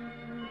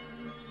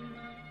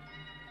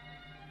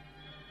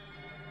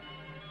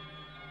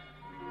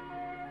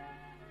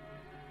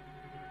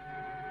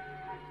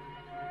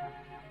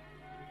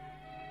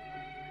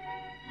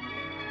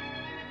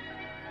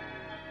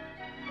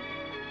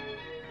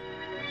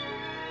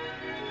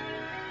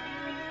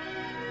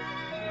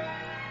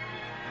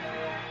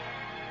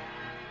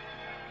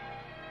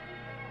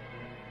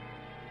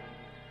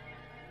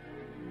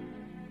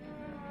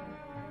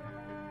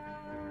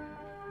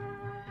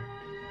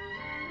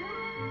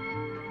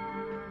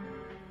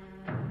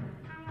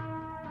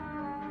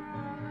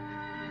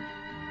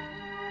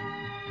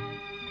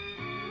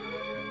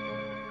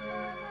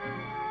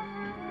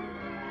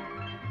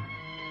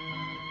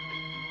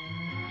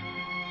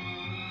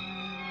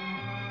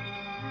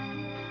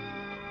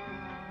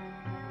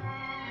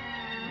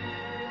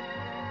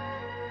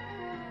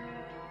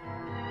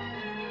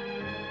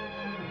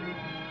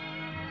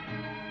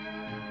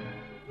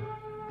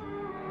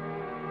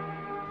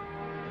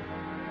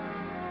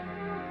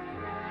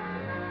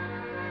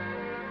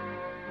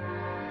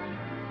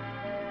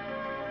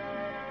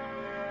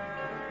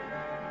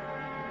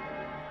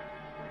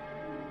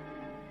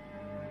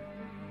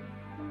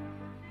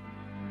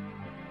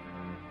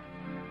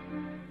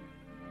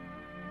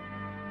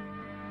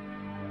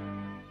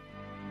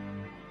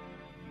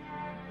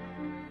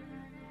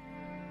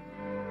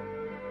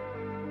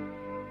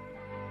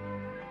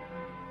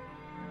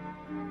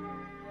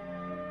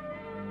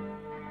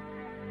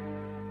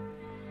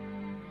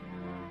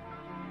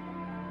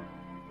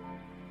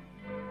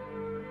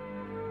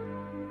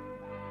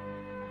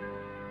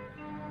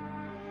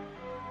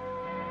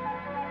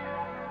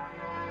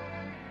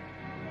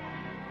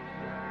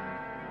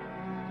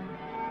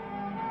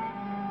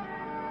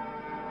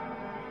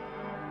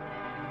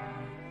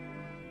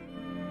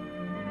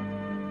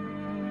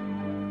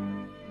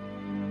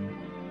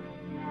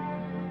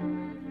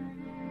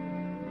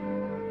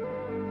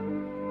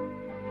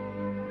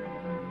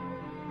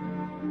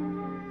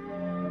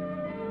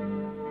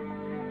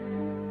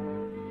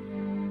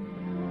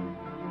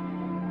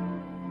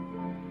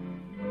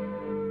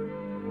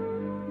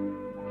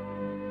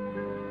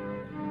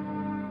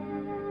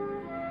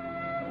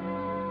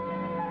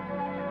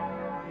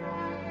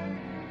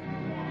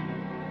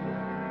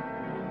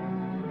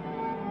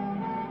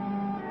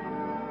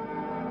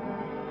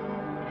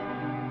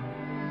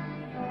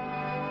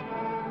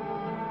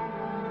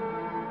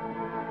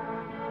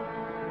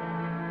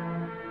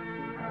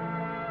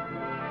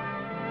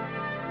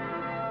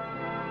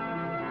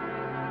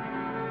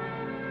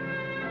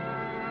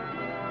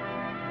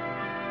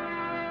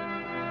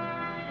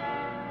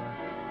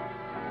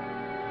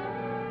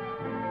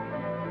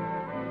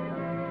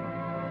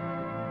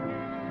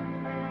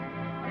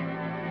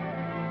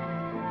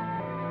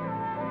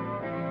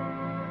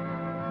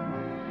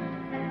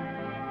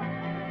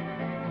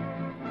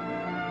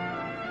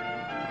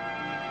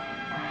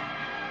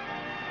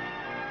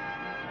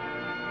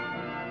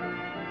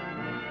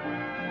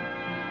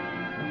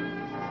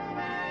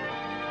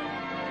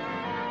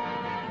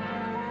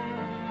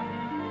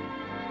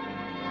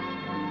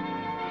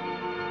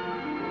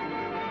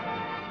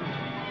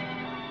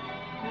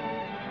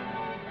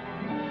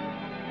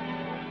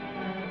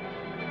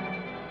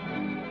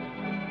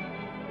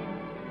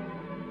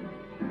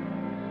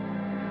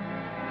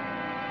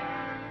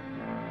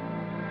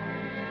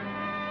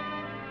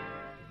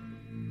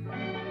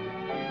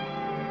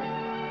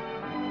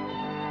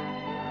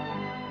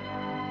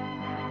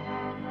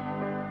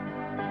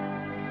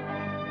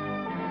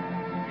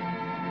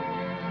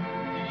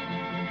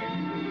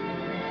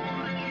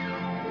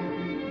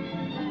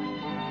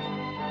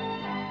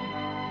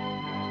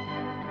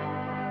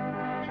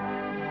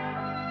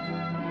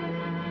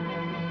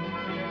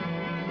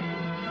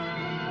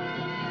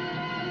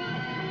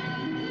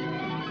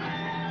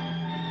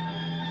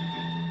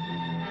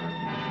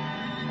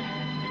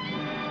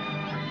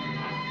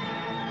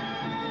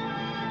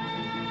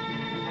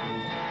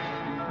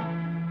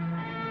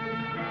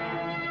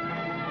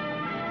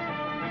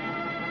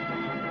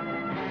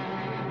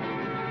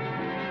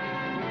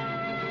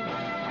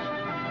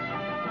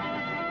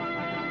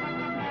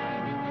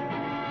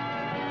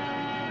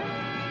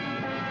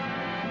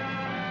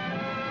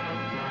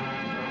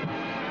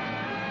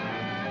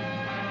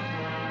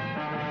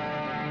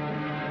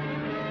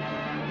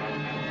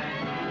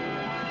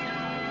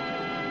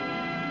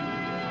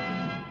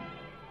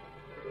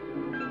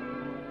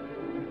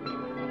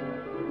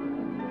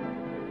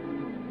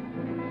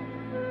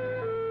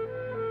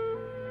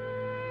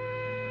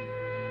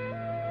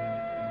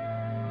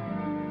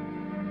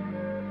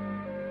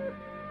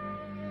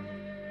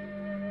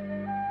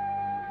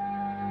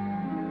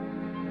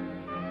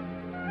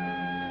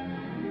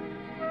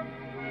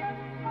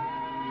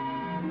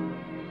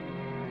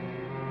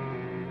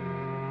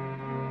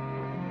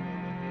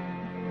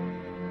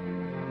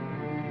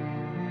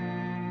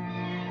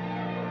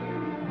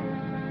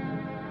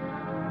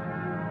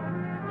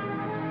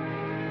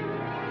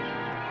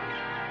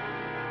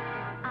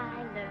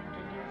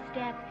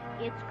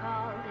 It's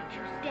called a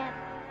two-step.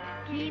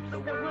 Keeps the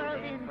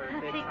world in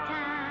perfect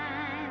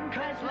time.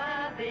 'Cause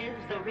love is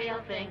the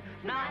real thing,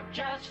 not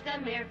just a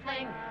mere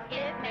fling.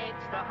 It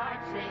makes the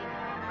heart sing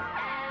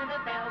and the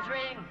bells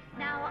ring.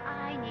 Now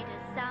I need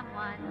a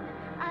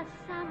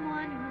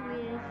someone who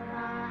is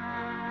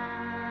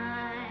mine.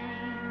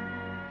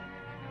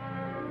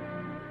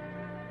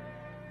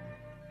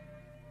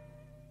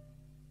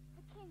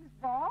 The King's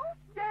Ball?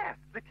 Yes,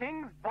 the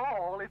King's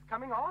Ball is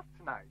coming off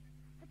tonight.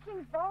 The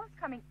King's Ball is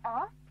coming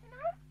off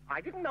tonight?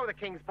 I didn't know the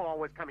King's Ball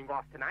was coming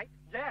off tonight.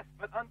 Yes,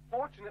 but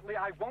unfortunately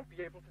I won't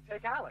be able to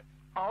take Alice.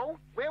 Oh?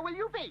 Where will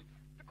you be?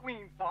 The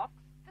Queen's Box.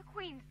 The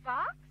Queen's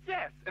Box?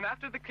 Yes, and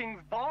after the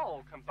King's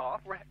Ball comes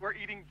off, we're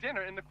eating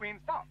dinner in the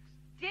Queen's Box.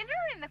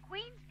 Dinner in the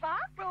Queen's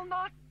Box? Well,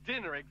 not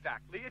dinner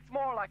exactly. It's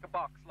more like a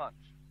box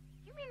lunch.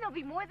 You mean there'll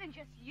be more than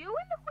just you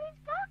in the Queen's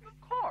Box? Of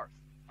course.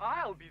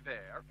 I'll be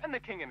there, and the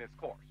King in his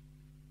court.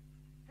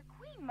 The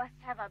Queen must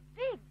have a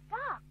big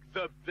box.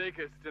 The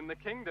biggest in the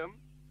kingdom.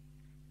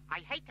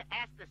 I hate to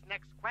ask this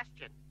next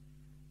question,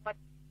 but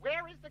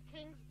where is the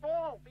King's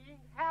Ball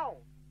being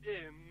held?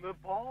 In the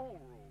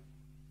ballroom.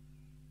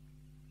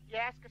 You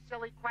ask a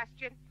silly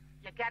question,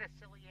 you get a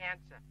silly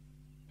answer.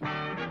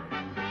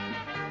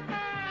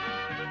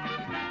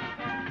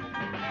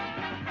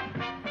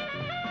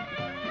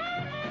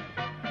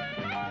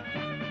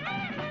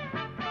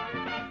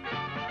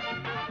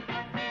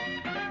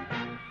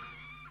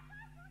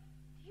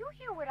 Do you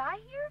hear what I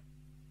hear?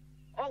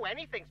 Oh,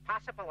 anything's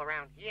possible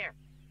around here.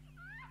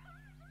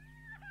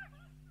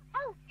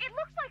 Oh, it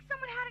looks like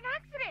someone had an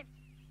accident.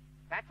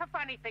 That's a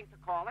funny thing to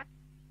call it.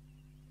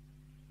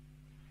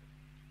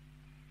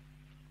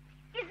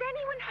 Is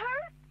anyone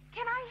hurt?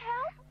 Can I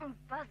help?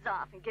 Buzz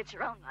off and get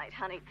your own light,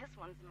 honey. This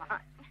one's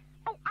mine.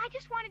 Oh, I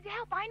just wanted to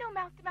help. I know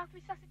mouth-to-mouth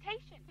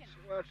resuscitation. So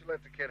why don't you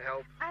let the kid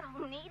help? I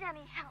don't need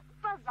any help.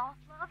 Buzz off,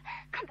 love.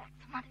 Come back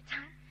some other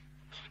time.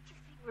 Can't you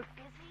see we're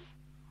busy?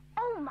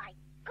 Oh, my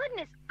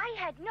goodness. I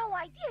had no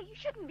idea. You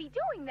shouldn't be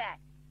doing that.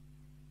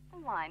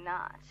 Why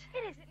not?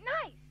 It isn't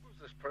nice. Who's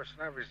this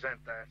person? I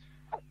resent that.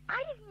 Oh,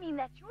 I didn't mean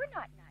that you're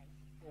not nice.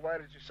 Well, why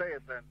did you say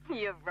it then?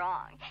 You're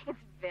wrong.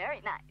 It's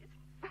very nice.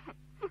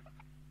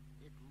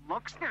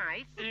 Looks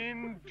nice.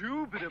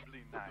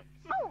 Indubitably nice.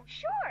 Oh,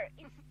 sure.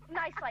 It's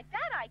nice like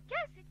that, I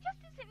guess. It just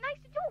isn't nice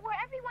to do it where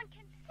everyone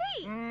can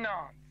see.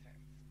 Nonsense.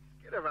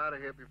 Get her out of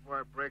here before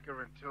I break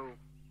her in two.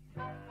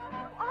 You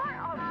are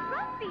a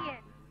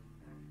ruffian.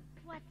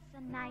 What's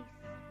a nice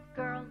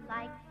girl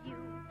like you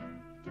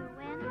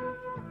doing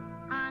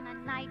on a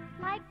night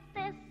like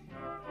this?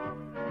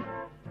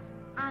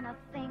 On a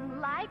thing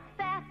like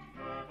that?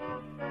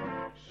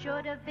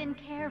 Should have been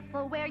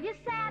careful where you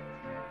sat.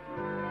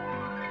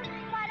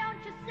 Why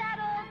don't you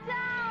settle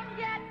down,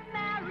 get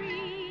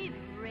married,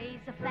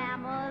 raise a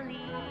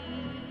family?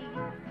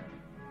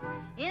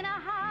 In a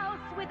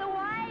house with a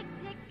white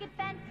picket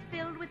fence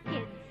filled with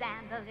kids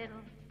and a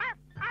little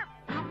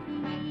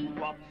puppy.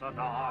 What's a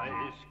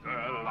nice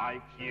girl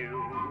like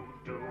you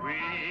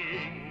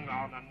doing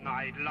on a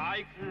night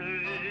like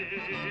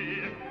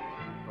this?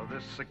 For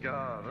this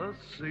cigar to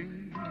see.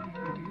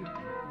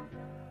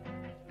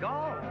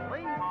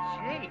 Golly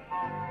gee.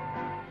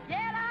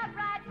 Get up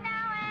right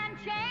now and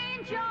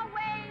change your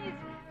ways.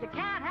 You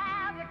can't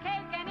have your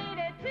cake and eat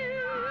it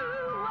too.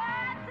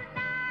 What's a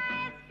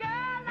nice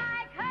girl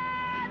like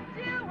her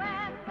doing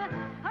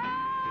on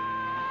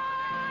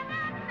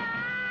a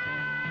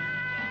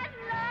night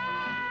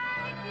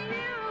like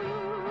you?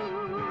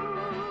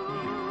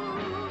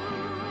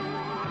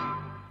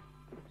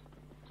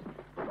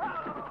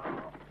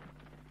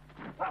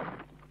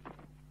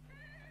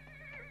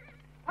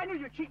 I knew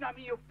you were cheating on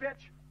me, you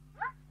bitch.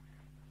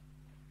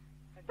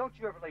 And don't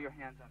you ever lay your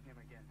hands on him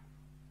again.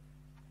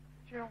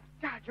 Gerald,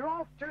 God, you're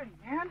all dirty,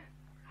 man.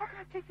 How can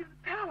I take you to the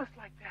palace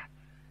like that?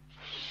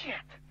 Shit.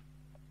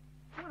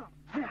 What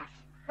a mess.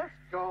 Let's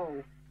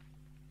go.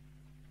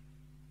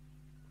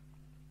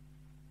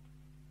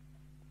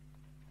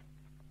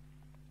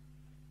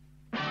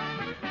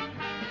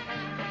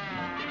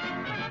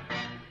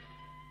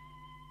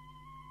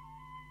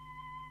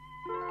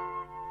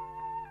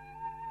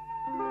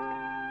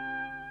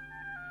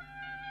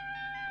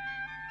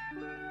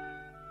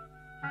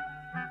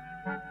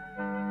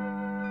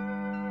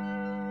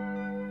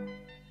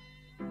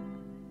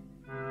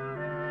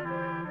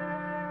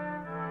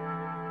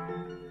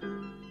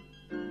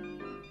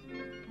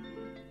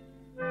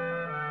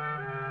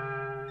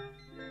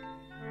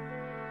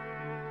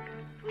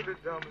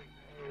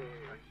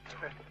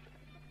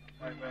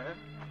 My man.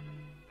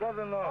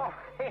 Brother-in-law. Oh,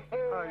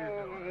 How you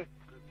doing?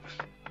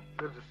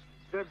 Good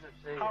to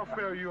see you. How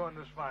fare you on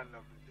this fine,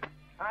 lovely day?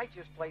 I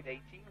just played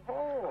 18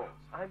 holes.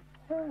 I'm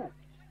pooped.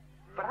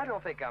 But I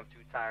don't think I'm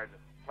too tired to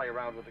play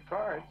around with the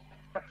cards.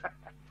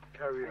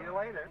 Carry on. See you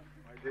later.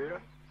 My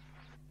dear.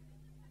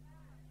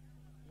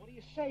 What do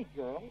you say,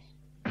 girls?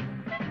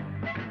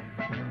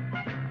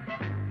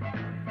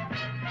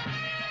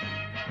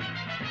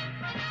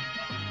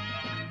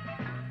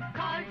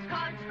 Cards,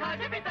 cards,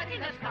 cards, everybody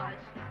loves cards.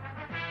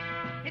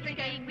 It's a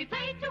game we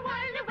play to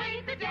while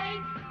away the day.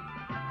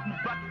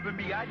 But for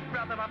me, I'd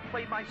rather not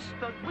play my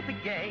stud with the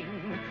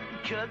gang,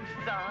 'cause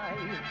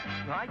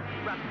I'd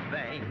rather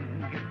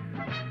bang.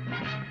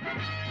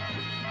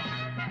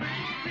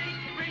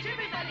 Bridge,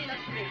 everybody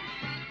loves bridge.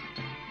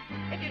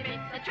 If you miss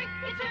a trick,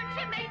 it's certain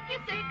to make you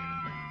sick.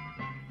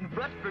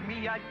 But for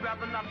me, I'd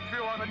rather not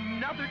throw on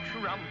another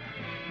trump,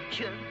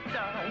 'cause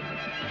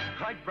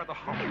I'd rather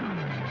hump.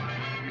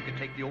 You can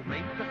take the old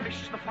maid, the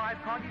fish, the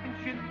five-card,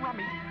 even gin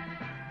rummy.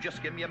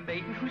 Just give me a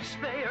maiden who's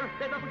fair,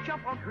 then I'll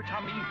jump on her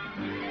tummy.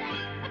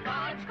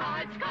 Cards,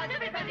 cards, cards,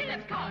 everybody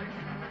loves cards.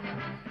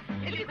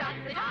 If you've got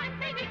the time,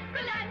 they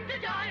nickel and a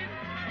dime.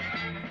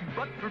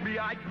 But for me,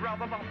 I'd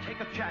rather not take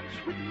a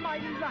chance with my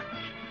luck,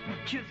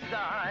 'cause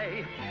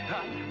I'd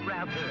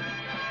rather...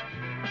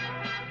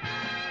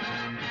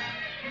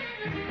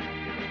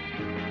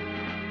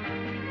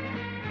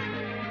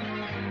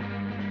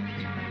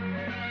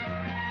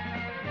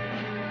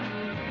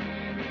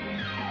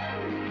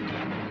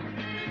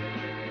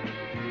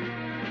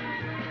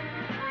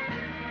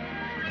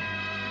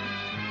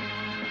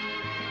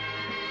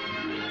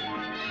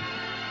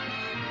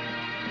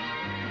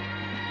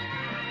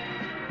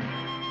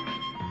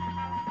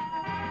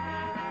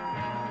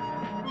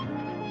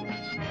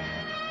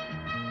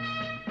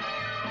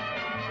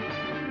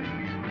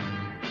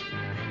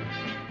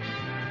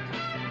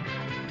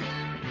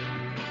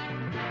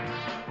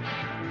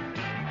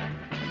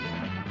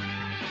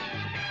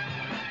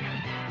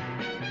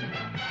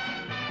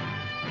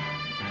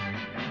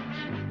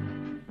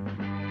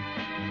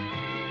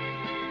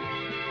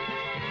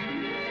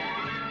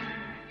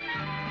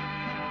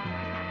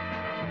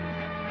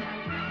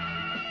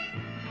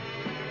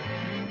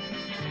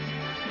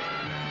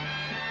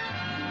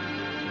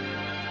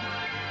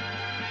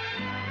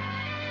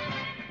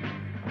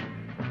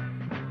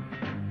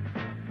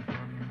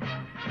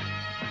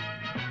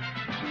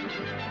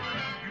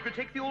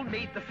 Take the old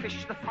maid, the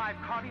fish, the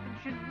five-card, even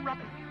gin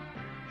rummy.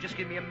 Just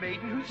give me a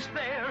maiden who's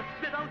fair,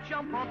 then I'll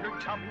jump on her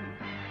tummy.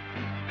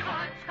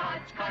 Cards,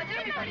 cards, cards,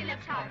 everybody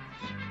loves cards.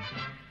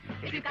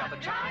 If you've got the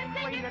time,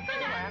 they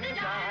nickel and a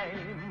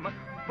dime.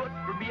 But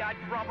for me, I'd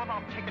rather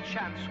not take a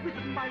chance with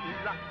my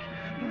luck,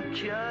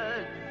 'cause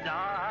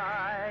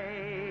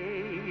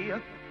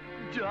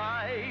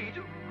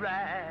I'd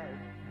rather...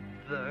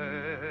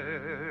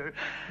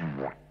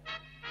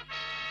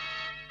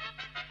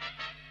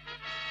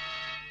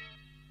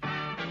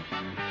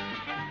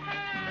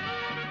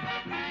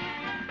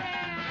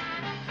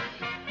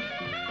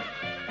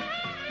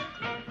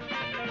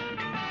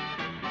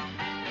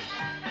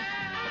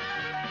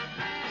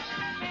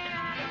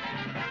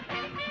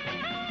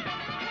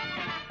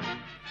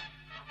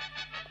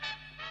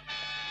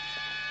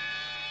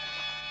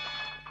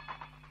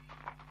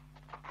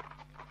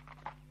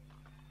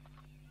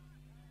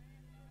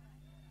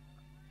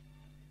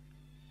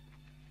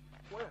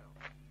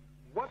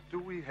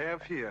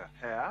 Have here,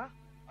 Herr?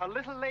 A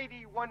little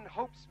lady one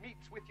hopes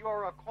meets with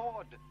your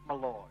accord, my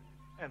lord.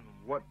 And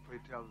what, pray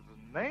tell, is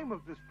the name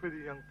of this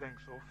pretty young thing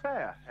so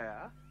fair,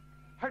 Herr?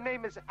 Her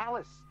name is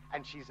Alice,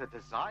 and she's a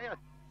desire,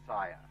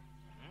 sire.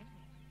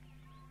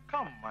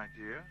 Come, my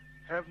dear,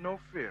 have no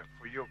fear,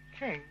 for your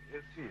king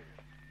is here.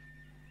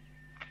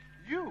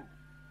 You,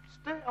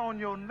 stay on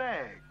your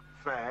nag,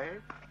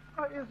 fag.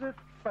 Or is it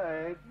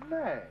fag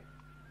nag?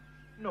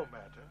 No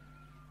matter.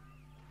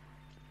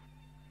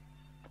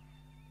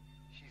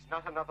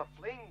 Not another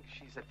fling.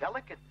 She's a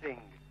delicate thing,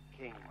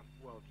 King.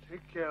 Well,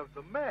 take care of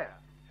the mare,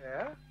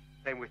 Herr.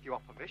 Then with your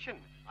permission,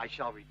 I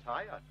shall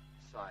retire,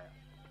 sire.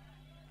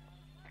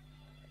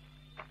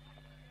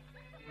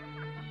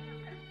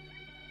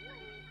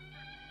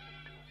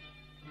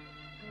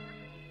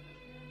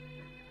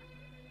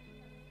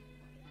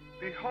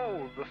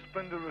 Behold the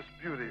splendorous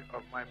beauty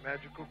of my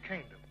magical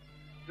kingdom,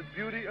 the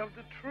beauty of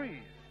the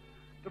trees,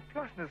 the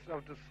plushness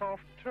of the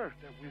soft turf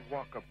that we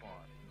walk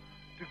upon.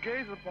 To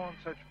gaze upon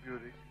such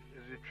beauty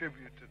is a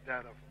tribute to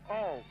that of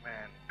all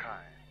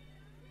mankind.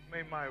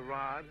 May my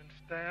rod and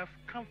staff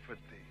comfort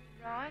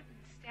thee. Rod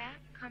and staff,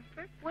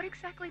 comfort? What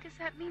exactly does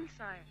that mean,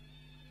 sire?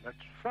 Let's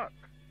fuck.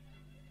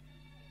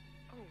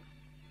 Oh,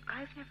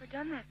 I've never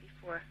done that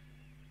before.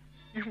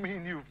 You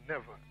mean you've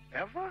never,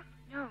 ever?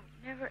 No,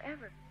 never,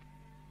 ever.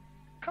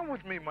 Come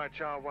with me, my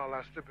child, while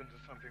I slip into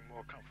something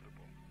more comfortable.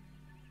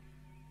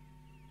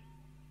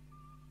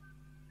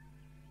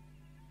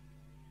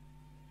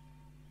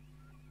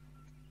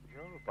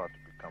 You're about to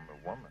become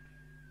a woman.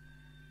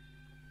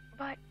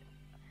 But...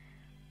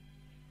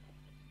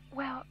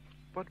 well...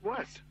 But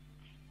what?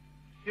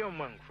 You're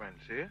among friends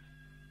here.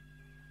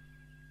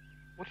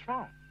 What's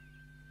wrong?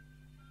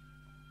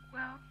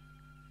 Well...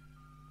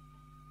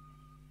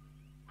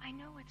 I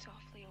know it's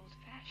awfully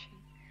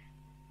old-fashioned,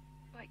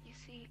 but you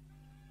see...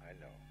 I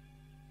know.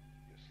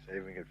 You're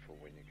saving it for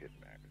when you get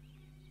married.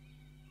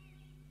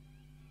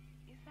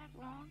 Is that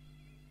wrong?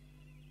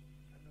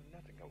 I know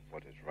nothing of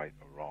what is right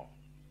or wrong,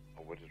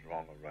 or what is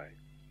wrong or right,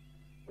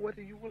 or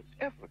whether you will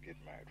ever get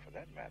married, for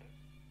that matter.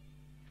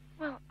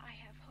 Well, I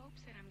have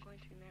hopes that I'm going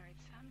to be married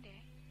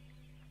someday.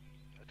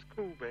 That's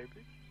cool,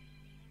 baby.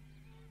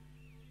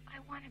 I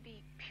want to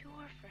be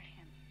pure for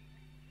him.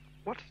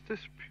 What's this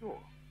pure?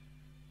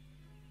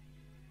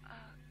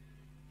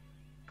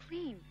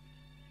 Clean.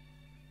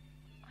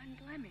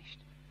 Unblemished.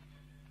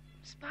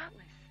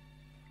 Spotless.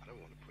 I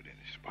don't want to put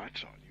any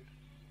spots on you.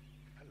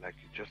 I like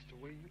you just the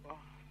way you are.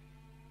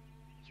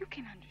 You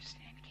can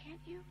understand,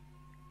 can't you?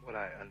 What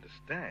I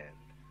understand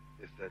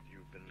is that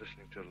you've been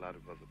listening to a lot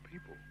of other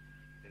people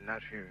and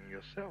not hearing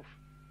yourself.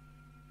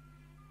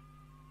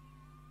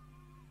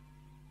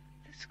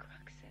 The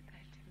Scrug said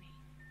that to me.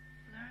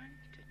 Learn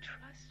to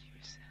trust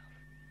yourself.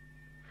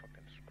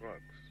 Fucking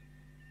Scrugs.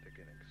 They're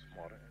getting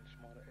smarter and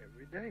smarter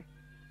every day.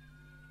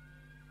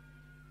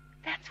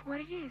 That's what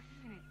it is,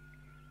 isn't it?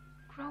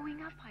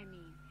 Growing up, I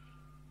mean.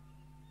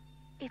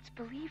 It's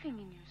believing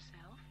in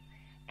yourself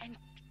and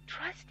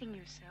trusting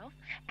yourself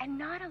and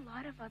not a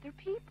lot of other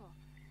people.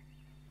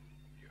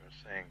 You're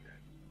saying that.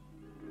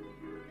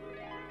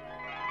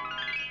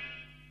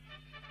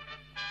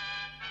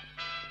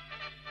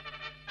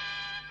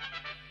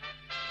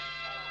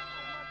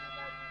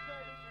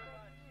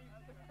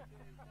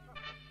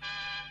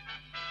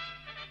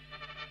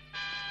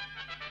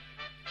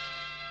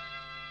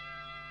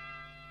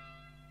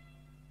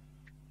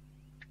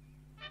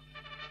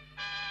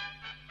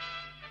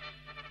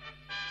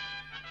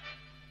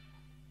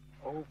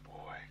 Oh,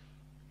 boy.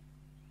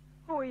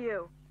 Who are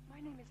you? My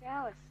name is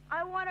Alice.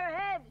 I want her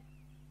head.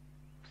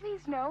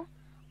 Please, no.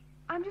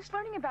 I'm just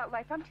learning about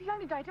life. I'm too young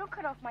to die. Don't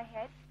cut off my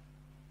head.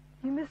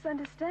 You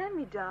misunderstand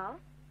me, doll.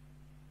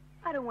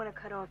 I don't want to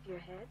cut off your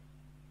head.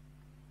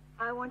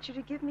 I want you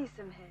to give me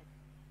some head.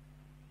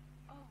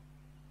 Oh,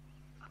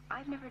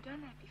 I've never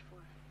done that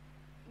before.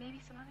 Maybe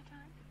some other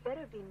time? It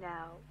better be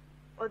now,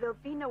 or there'll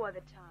be no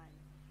other time.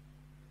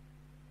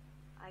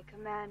 I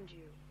command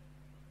you,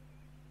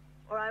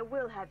 or I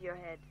will have your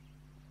head.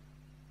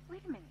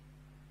 Wait a minute.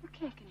 You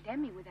can't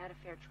condemn me without a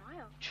fair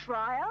trial.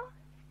 Trial?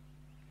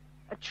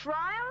 A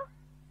trial?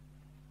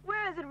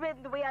 Where is it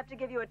written that we have to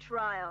give you a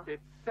trial? It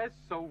says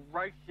so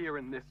right here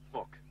in this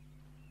book.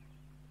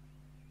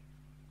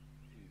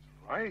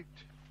 He's right.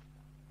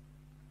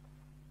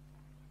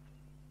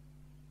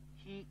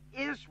 He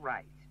is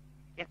right.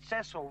 It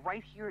says so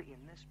right here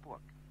in this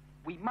book.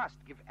 We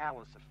must give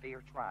Alice a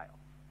fair trial.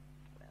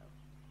 Well,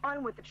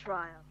 on with the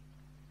trial.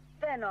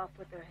 Then off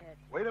with her head.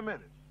 Wait a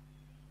minute.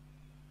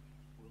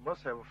 We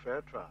must have a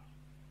fair trial.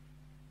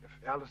 If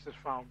Alice is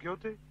found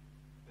guilty,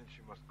 then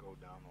she must go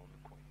down on the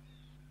queen.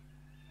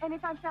 And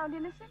if I'm found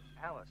innocent?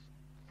 Alice,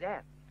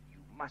 then you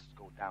must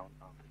go down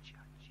on the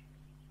judge.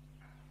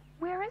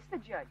 Where is the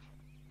judge?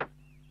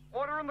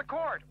 Order in the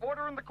court!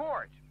 Order in the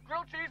court!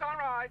 Grilled cheese, all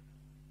right.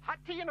 Hot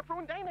tea and a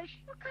prune Danish.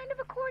 What kind of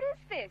a court is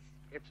this?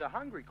 It's a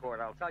hungry court,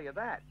 I'll tell you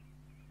that.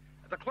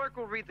 The clerk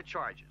will read the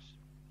charges.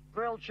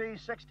 Grilled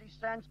cheese, 60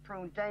 cents.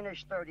 Prune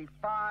Danish,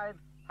 35.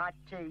 Hot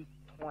tea,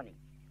 20.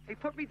 Hey,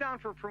 put me down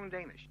for a prune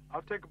Danish.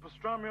 I'll take a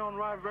pastrami on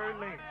rye, very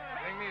lean.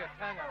 Bring me a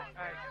tango,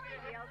 thanks.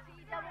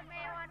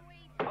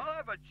 I'll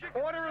have a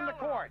chicken. Order in the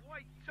court.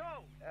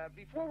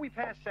 Before we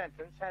pass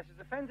sentence, has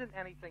the defendant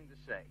anything to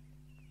say?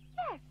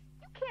 Yes,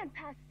 you can't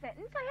pass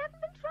sentence. I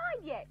haven't been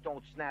tried yet.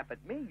 Don't snap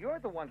at me. You're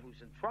the one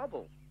who's in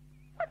trouble.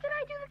 What did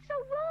I do that's so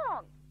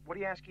wrong? What are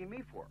you asking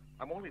me for?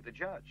 I'm only the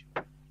judge.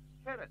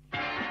 Hit it.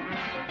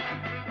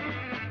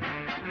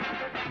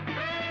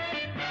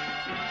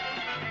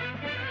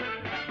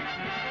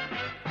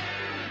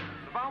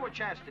 The vow of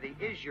chastity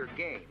is your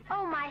game.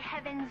 Oh, my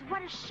heavens,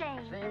 what a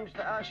shame. Seems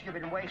to us you've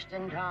been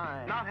wasting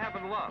time. Not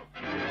having love.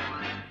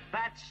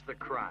 That's the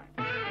crime.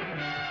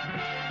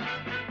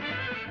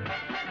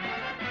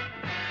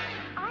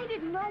 I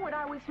didn't know what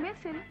I was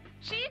missing.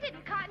 She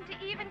didn't cotton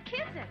to even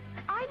kissing.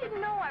 I didn't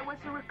know I was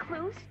a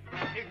recluse.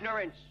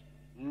 Ignorance,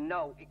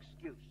 no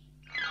excuse.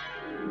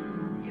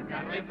 You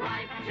gotta live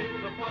life to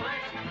the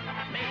fullest.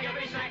 Make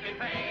every second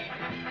pay.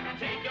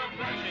 Take your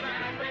pleasures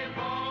as they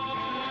fall.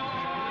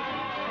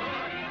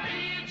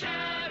 Each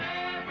and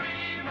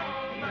every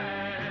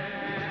moment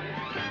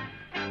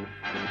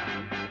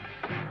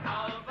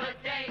of the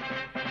day.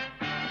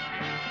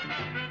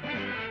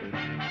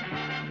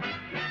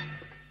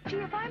 Gee,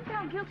 if I'm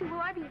found guilty,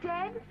 will I be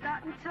dead?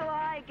 Not until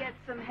I get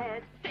some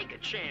head. Take a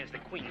chance, the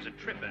queens are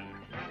tripping.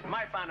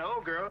 Might find a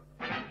old girl.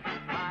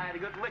 Mighty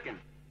good licking.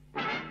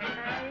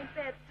 Ain't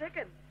that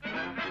sickin'?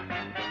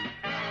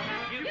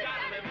 You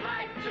gotta live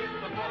life to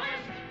the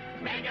fullest.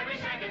 Make every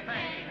second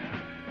pay.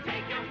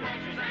 Take your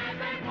pleasures as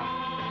they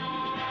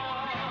fall.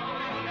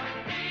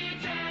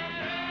 Each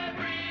and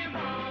every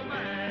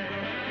moment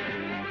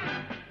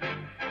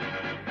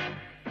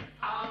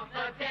of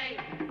the day.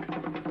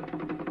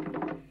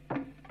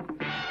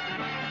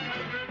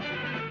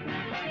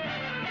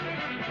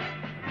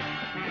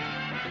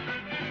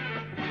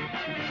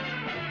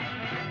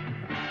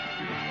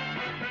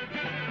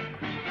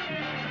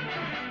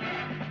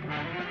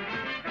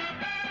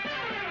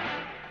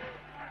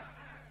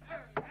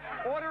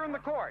 Order in the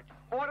court.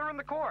 Order in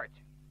the court.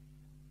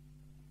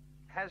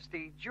 Has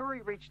the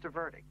jury reached a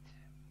verdict?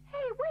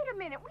 Hey, wait a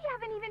minute. We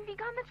haven't even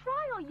begun the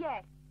trial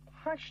yet.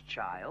 Hush,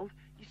 child.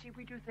 You see,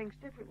 we do things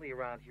differently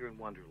around here in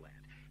Wonderland.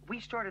 We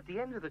start at the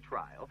end of the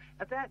trial.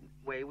 At that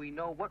way, we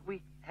know what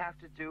we have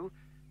to do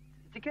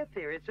To get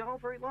there, it's all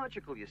very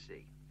logical, you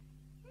see.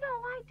 No,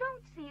 I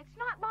don't see. It's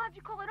not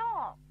logical at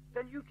all.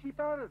 Then you keep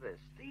out of this.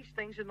 These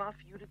things are not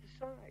for you to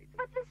decide.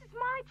 But this is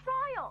my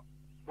trial.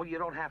 Well, you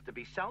don't have to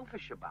be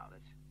selfish about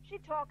it. She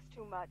talks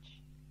too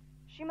much.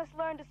 She must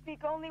learn to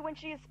speak only when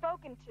she is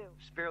spoken to.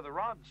 Spare the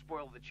rod and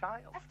spoil the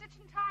child. A stitch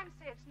in time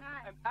saves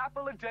nine. An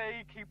apple a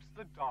day keeps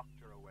the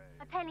doctor away.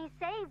 A penny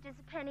saved is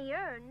a penny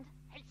earned.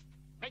 Haste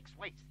makes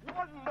waste.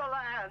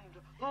 Wonderland!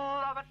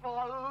 Love it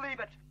or leave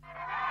it.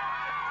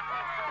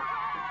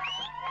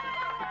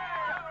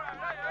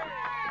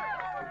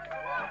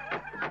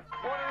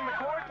 Order in the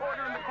court,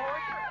 order in the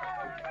court.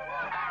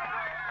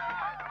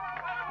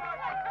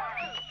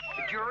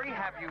 The jury,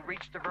 have you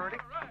reached a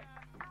verdict?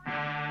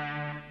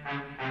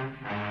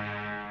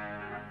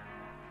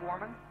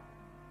 Foreman?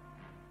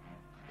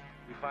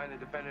 We find the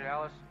defendant,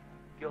 Alice,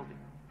 guilty.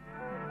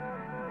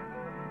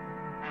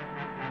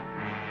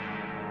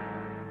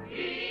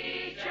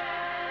 Each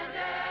and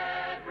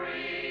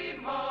every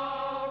moment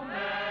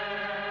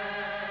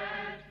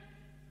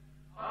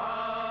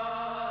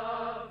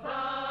of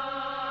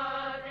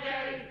the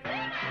day.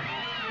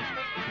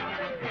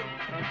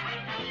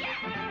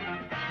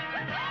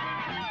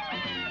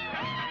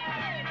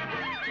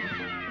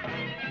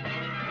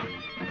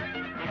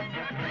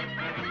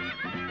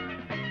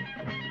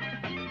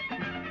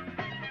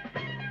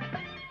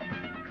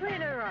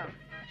 Clean her up.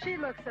 She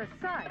looks a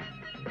sight.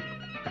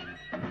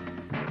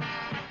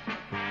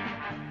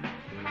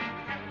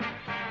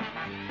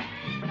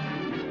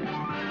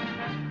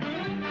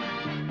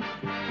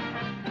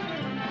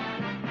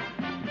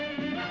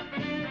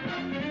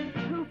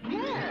 Who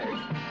cares?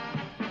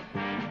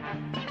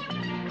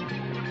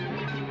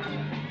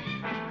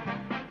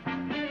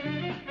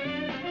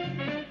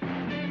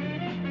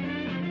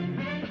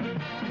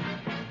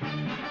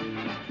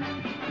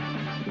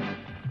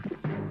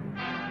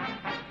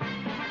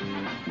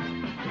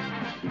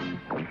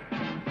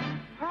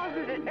 How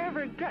did it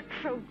ever get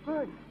so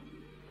good?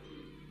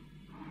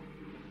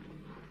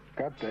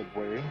 Got that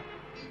way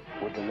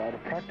with a lot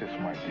of practice,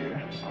 my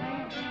dear.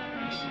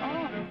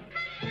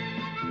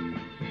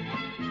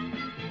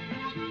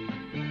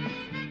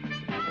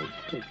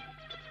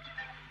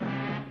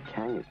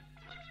 Tangy,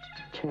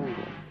 tingle,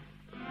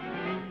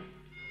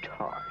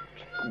 tart,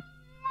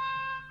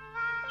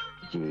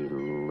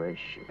 delicious.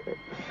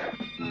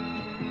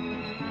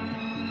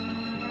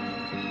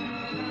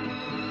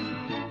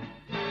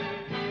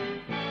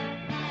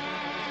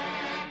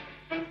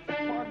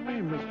 Pardon me,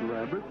 Mr.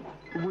 Rabbit.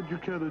 Would you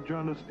care to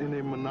join us in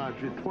a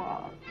menage a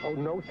trois? Oh,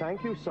 no,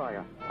 thank you,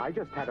 sire. I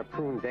just had a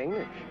prune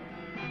Danish.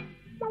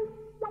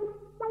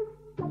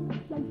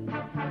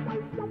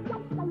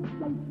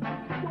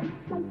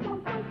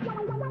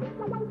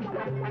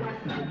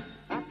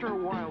 After a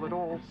while, it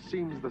all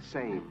seems the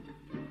same,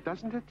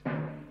 doesn't it?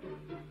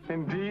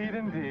 Indeed,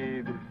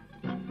 indeed.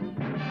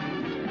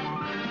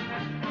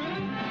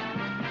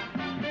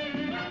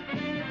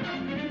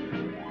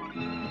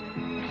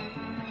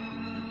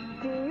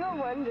 Dear, you're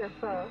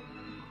wonderful.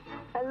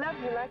 I love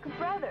you like a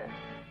brother.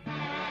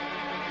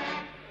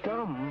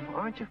 Dumb,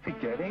 aren't you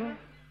forgetting?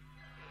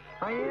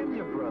 I am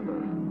your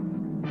brother.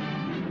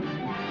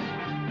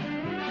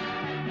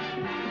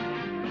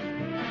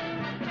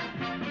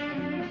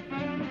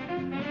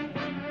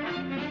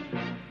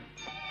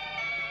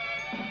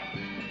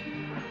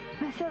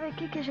 Mais c'est avec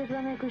qui que je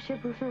dois me coucher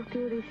pour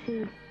sortir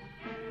d'ici?